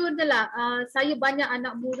 Sejujurnya lah, saya banyak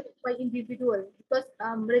anak murid by individual, because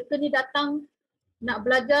mereka ni datang nak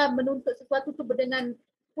belajar menuntut sesuatu tu dengan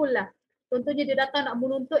full lah. Contohnya dia datang nak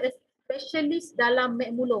menuntut specialist dalam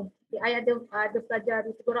Mek Mulung. Okay, I ada pelajar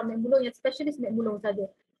di sekolah Mek Mulung yang specialist Mek Mulung saja.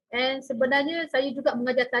 And sebenarnya saya juga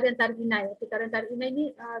mengajar tarian Tari Inai. Okay, tarian Tari Inai ni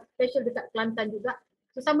special dekat Kelantan juga.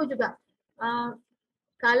 So sama juga.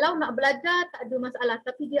 Kalau nak belajar tak ada masalah,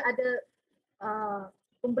 tapi dia ada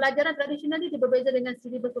pembelajaran tradisional ni dia berbeza dengan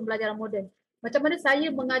silibus pembelajaran moden. Macam mana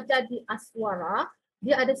saya mengajar di ASWARA,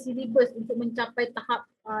 dia ada silibus untuk mencapai tahap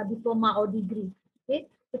diploma atau degree.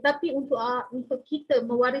 Okay? Tetapi untuk kita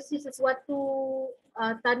mewarisi sesuatu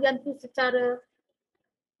tarian tu secara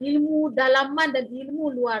ilmu dalaman dan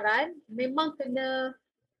ilmu luaran, memang kena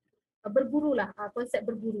berguru lah, konsep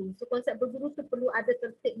berguru. So konsep berguru tu perlu ada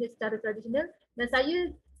tertibnya secara tradisional, dan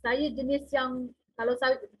saya jenis yang kalau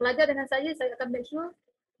saya belajar dengan saya akan make sure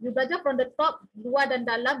you belajar from the top, luar dan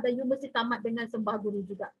dalam, dan you mesti tamat dengan sembah guru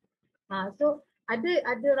juga. So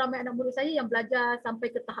ada ramai anak murid saya yang belajar sampai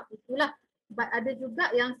ke tahap itulah. But ada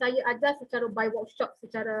juga yang saya ajar secara by workshop,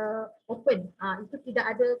 secara open. Itu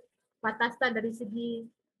tidak ada batasan dari segi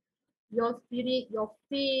your spirit, your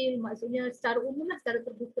feel, maksudnya secara umum lah, secara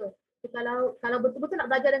terbuka. So, kalau betul-betul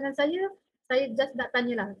nak belajar dengan saya just nak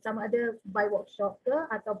tanyalah sama ada by workshop ke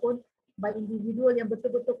ataupun by individual yang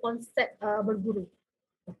betul-betul konsep berguru.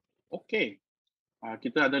 Okey.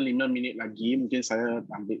 Kita ada 5 minit lagi, mungkin saya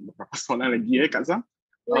ambil beberapa soalan lagi Kak Zam.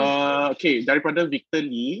 Okey, daripada Victor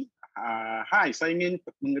Lee. Hai, saya ingin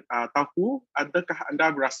tahu, adakah anda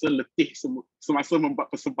berasa letih semasa membuat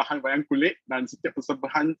persembahan wayang kulit dan setiap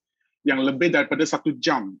persembahan yang lebih daripada 1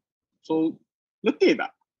 jam? So, letih tak?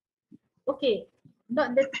 Okay,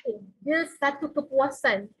 not letih. Dia satu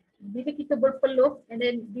kepuasan. Bila kita berpeluh, and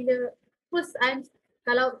then bila first time,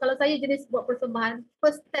 kalau saya jenis buat persembahan,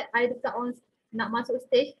 first step I dekat nak masuk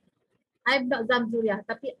stage, I'm not Zamzuriah,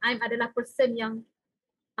 tapi I'm adalah person yang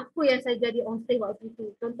apa yang saya jadi on stage waktu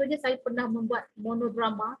itu. Contohnya saya pernah membuat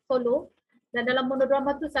monodrama solo, dan dalam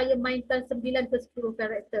monodrama tu saya mainkan 9 ke 10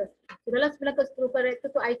 karakter. So, dalam 9 ke 10 karakter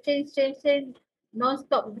tu I change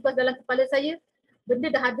non-stop, because dalam kepala saya benda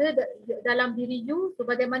dah ada dalam diri you, so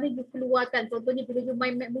bagaimana you keluarkan. Contohnya bila you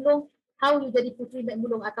main Mek Mulung, how you jadi Puteri Mek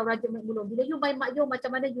Mulung atau Raja Mek Mulung. Bila you main Mak Yong,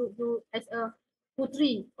 macam mana you as a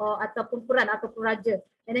puteri ataupun peran ataupun raja.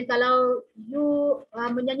 And then kalau you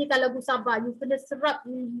menyanyikan lagu Sabah, you kena serap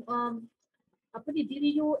diri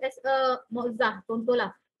you as a Mozah,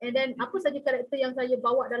 contohlah. And then apa saja karakter yang saya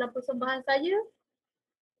bawa dalam persembahan saya,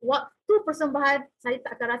 waktu persembahan saya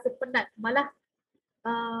tak akan rasa penat, malah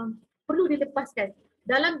perlu dilepaskan.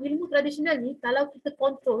 Dalam ilmu tradisional ni, kalau kita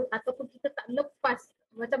kontrol ataupun kita tak lepas,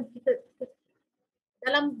 macam kita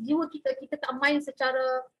dalam jiwa kita tak main secara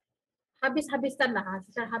habis-habisan lah,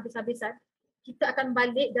 secara habis-habisan, kita akan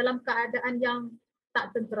balik dalam keadaan yang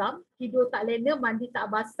tak tenteram, tidur tak lena, mandi tak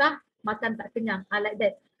basah, makan tak kenyang, like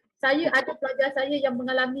that. Saya ada pelajar saya yang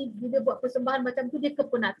mengalami bila buat persembahan macam tu, dia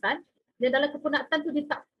kepenatan, dan dalam kepenatan tu dia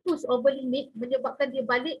tak push over limit, menyebabkan dia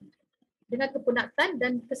balik dengan kepenatan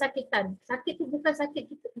dan kesakitan. Sakit tu bukan sakit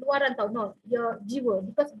kita luaran tau, no, dia jiwa.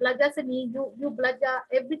 Because belajar seni, you belajar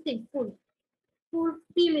everything full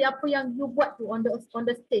feel apa yang you buat tu on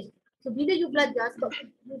the stage. So bila you belajar, sebab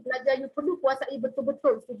you belajar, you perlu kuasai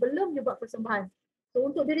betul-betul sebelum you buat persembahan. So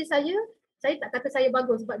untuk diri saya tak kata saya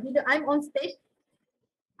bagus sebab bila I'm on stage,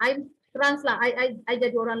 I'm trans lah, I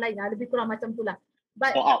jadi orang lain lah, lebih kurang macam tu lah.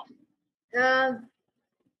 But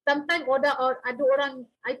sometimes ada orang,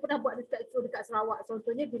 I pernah buat dekat Sarawak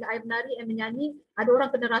contohnya, bila I menari, I menyanyi, ada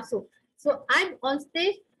orang kena rasuk. So I'm on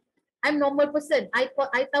stage, I'm normal person. I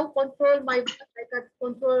tahu control my voice, I can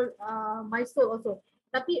control my soul also.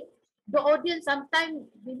 Tapi the audience sometimes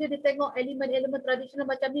bila dia tengok elemen-elemen tradisional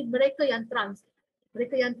macam ni, mereka yang trans.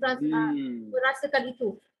 Merasakan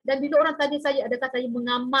itu. Dan bila orang tanya saya, adakah saya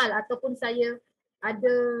mengamal ataupun saya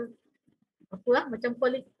ada macam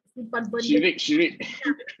simpan benda. Syirik.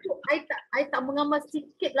 I tak mengamal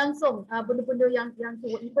sikit langsung benda-benda yang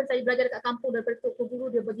tu. Even saya belajar dekat kampung daripada tok guru,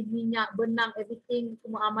 dia bagi minyak, benang, everything,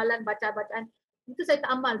 semua amalan, bacaan. Itu saya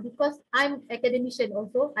tak amal because I'm academician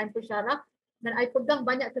also, I'm pensyarah dan I pegang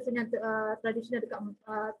banyak kesenian tradisional dekat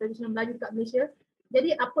tradisional Melayu dekat Malaysia.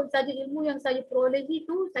 Jadi apa saja ilmu yang saya perolehi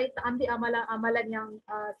tu, saya tak ambil amalan-amalan yang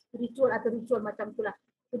spiritual atau ritual macam itulah.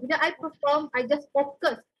 So bila I perform, I just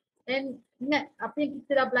focus and ingat apa yang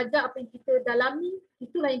kita dah belajar, apa yang kita dalami,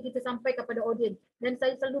 itulah yang kita sampaikan kepada audience. Dan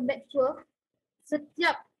saya selalu make sure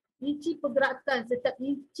setiap inci pergerakan, setiap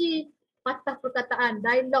inci patah perkataan,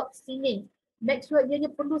 dialog, singing, make sure ianya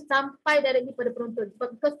perlu sampai directly pada penonton.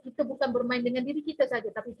 Because kita bukan bermain dengan diri kita saja,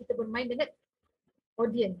 tapi kita bermain dengan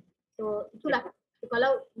audience. So itulah. So,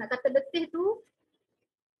 kalau nak kata letih tu,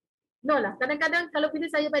 no lah. Kadang-kadang kalau bila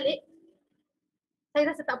saya balik,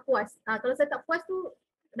 saya rasa tak puas. Kalau saya tak puas tu,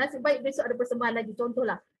 nasib baik besok ada persembahan lagi,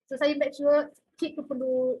 contohlah. So saya make sure kick tu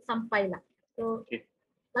perlu sampai lah. So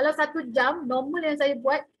kalau 1 jam normal yang saya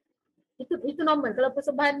buat, itu normal. Kalau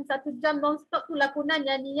persembahan 1 jam non-stop tu lakonan,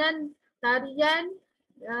 nyanyian, tarian,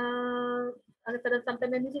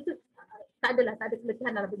 sometimes music tu tak ada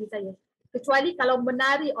keletihan lah bagi saya. Kecuali kalau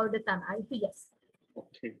menari all the time, itu yes.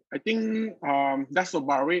 Okay, I think that's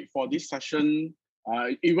about it for this session.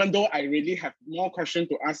 Even though I really have more questions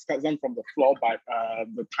to ask Kazan from the floor, but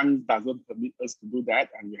the time doesn't permit us to do that,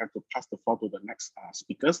 and we have to pass the floor to the next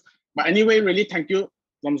speakers. But anyway, really thank you,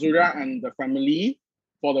 Zamzuriah and the family,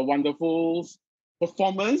 for the wonderful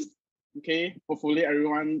performance. Okay, hopefully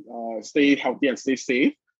everyone stay healthy and stay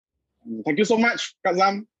safe. Thank you so much,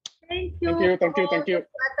 Kazan. Thank you. Thank you.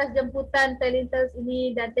 Atas jemputan talenters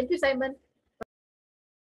ini, dan thank you Simon.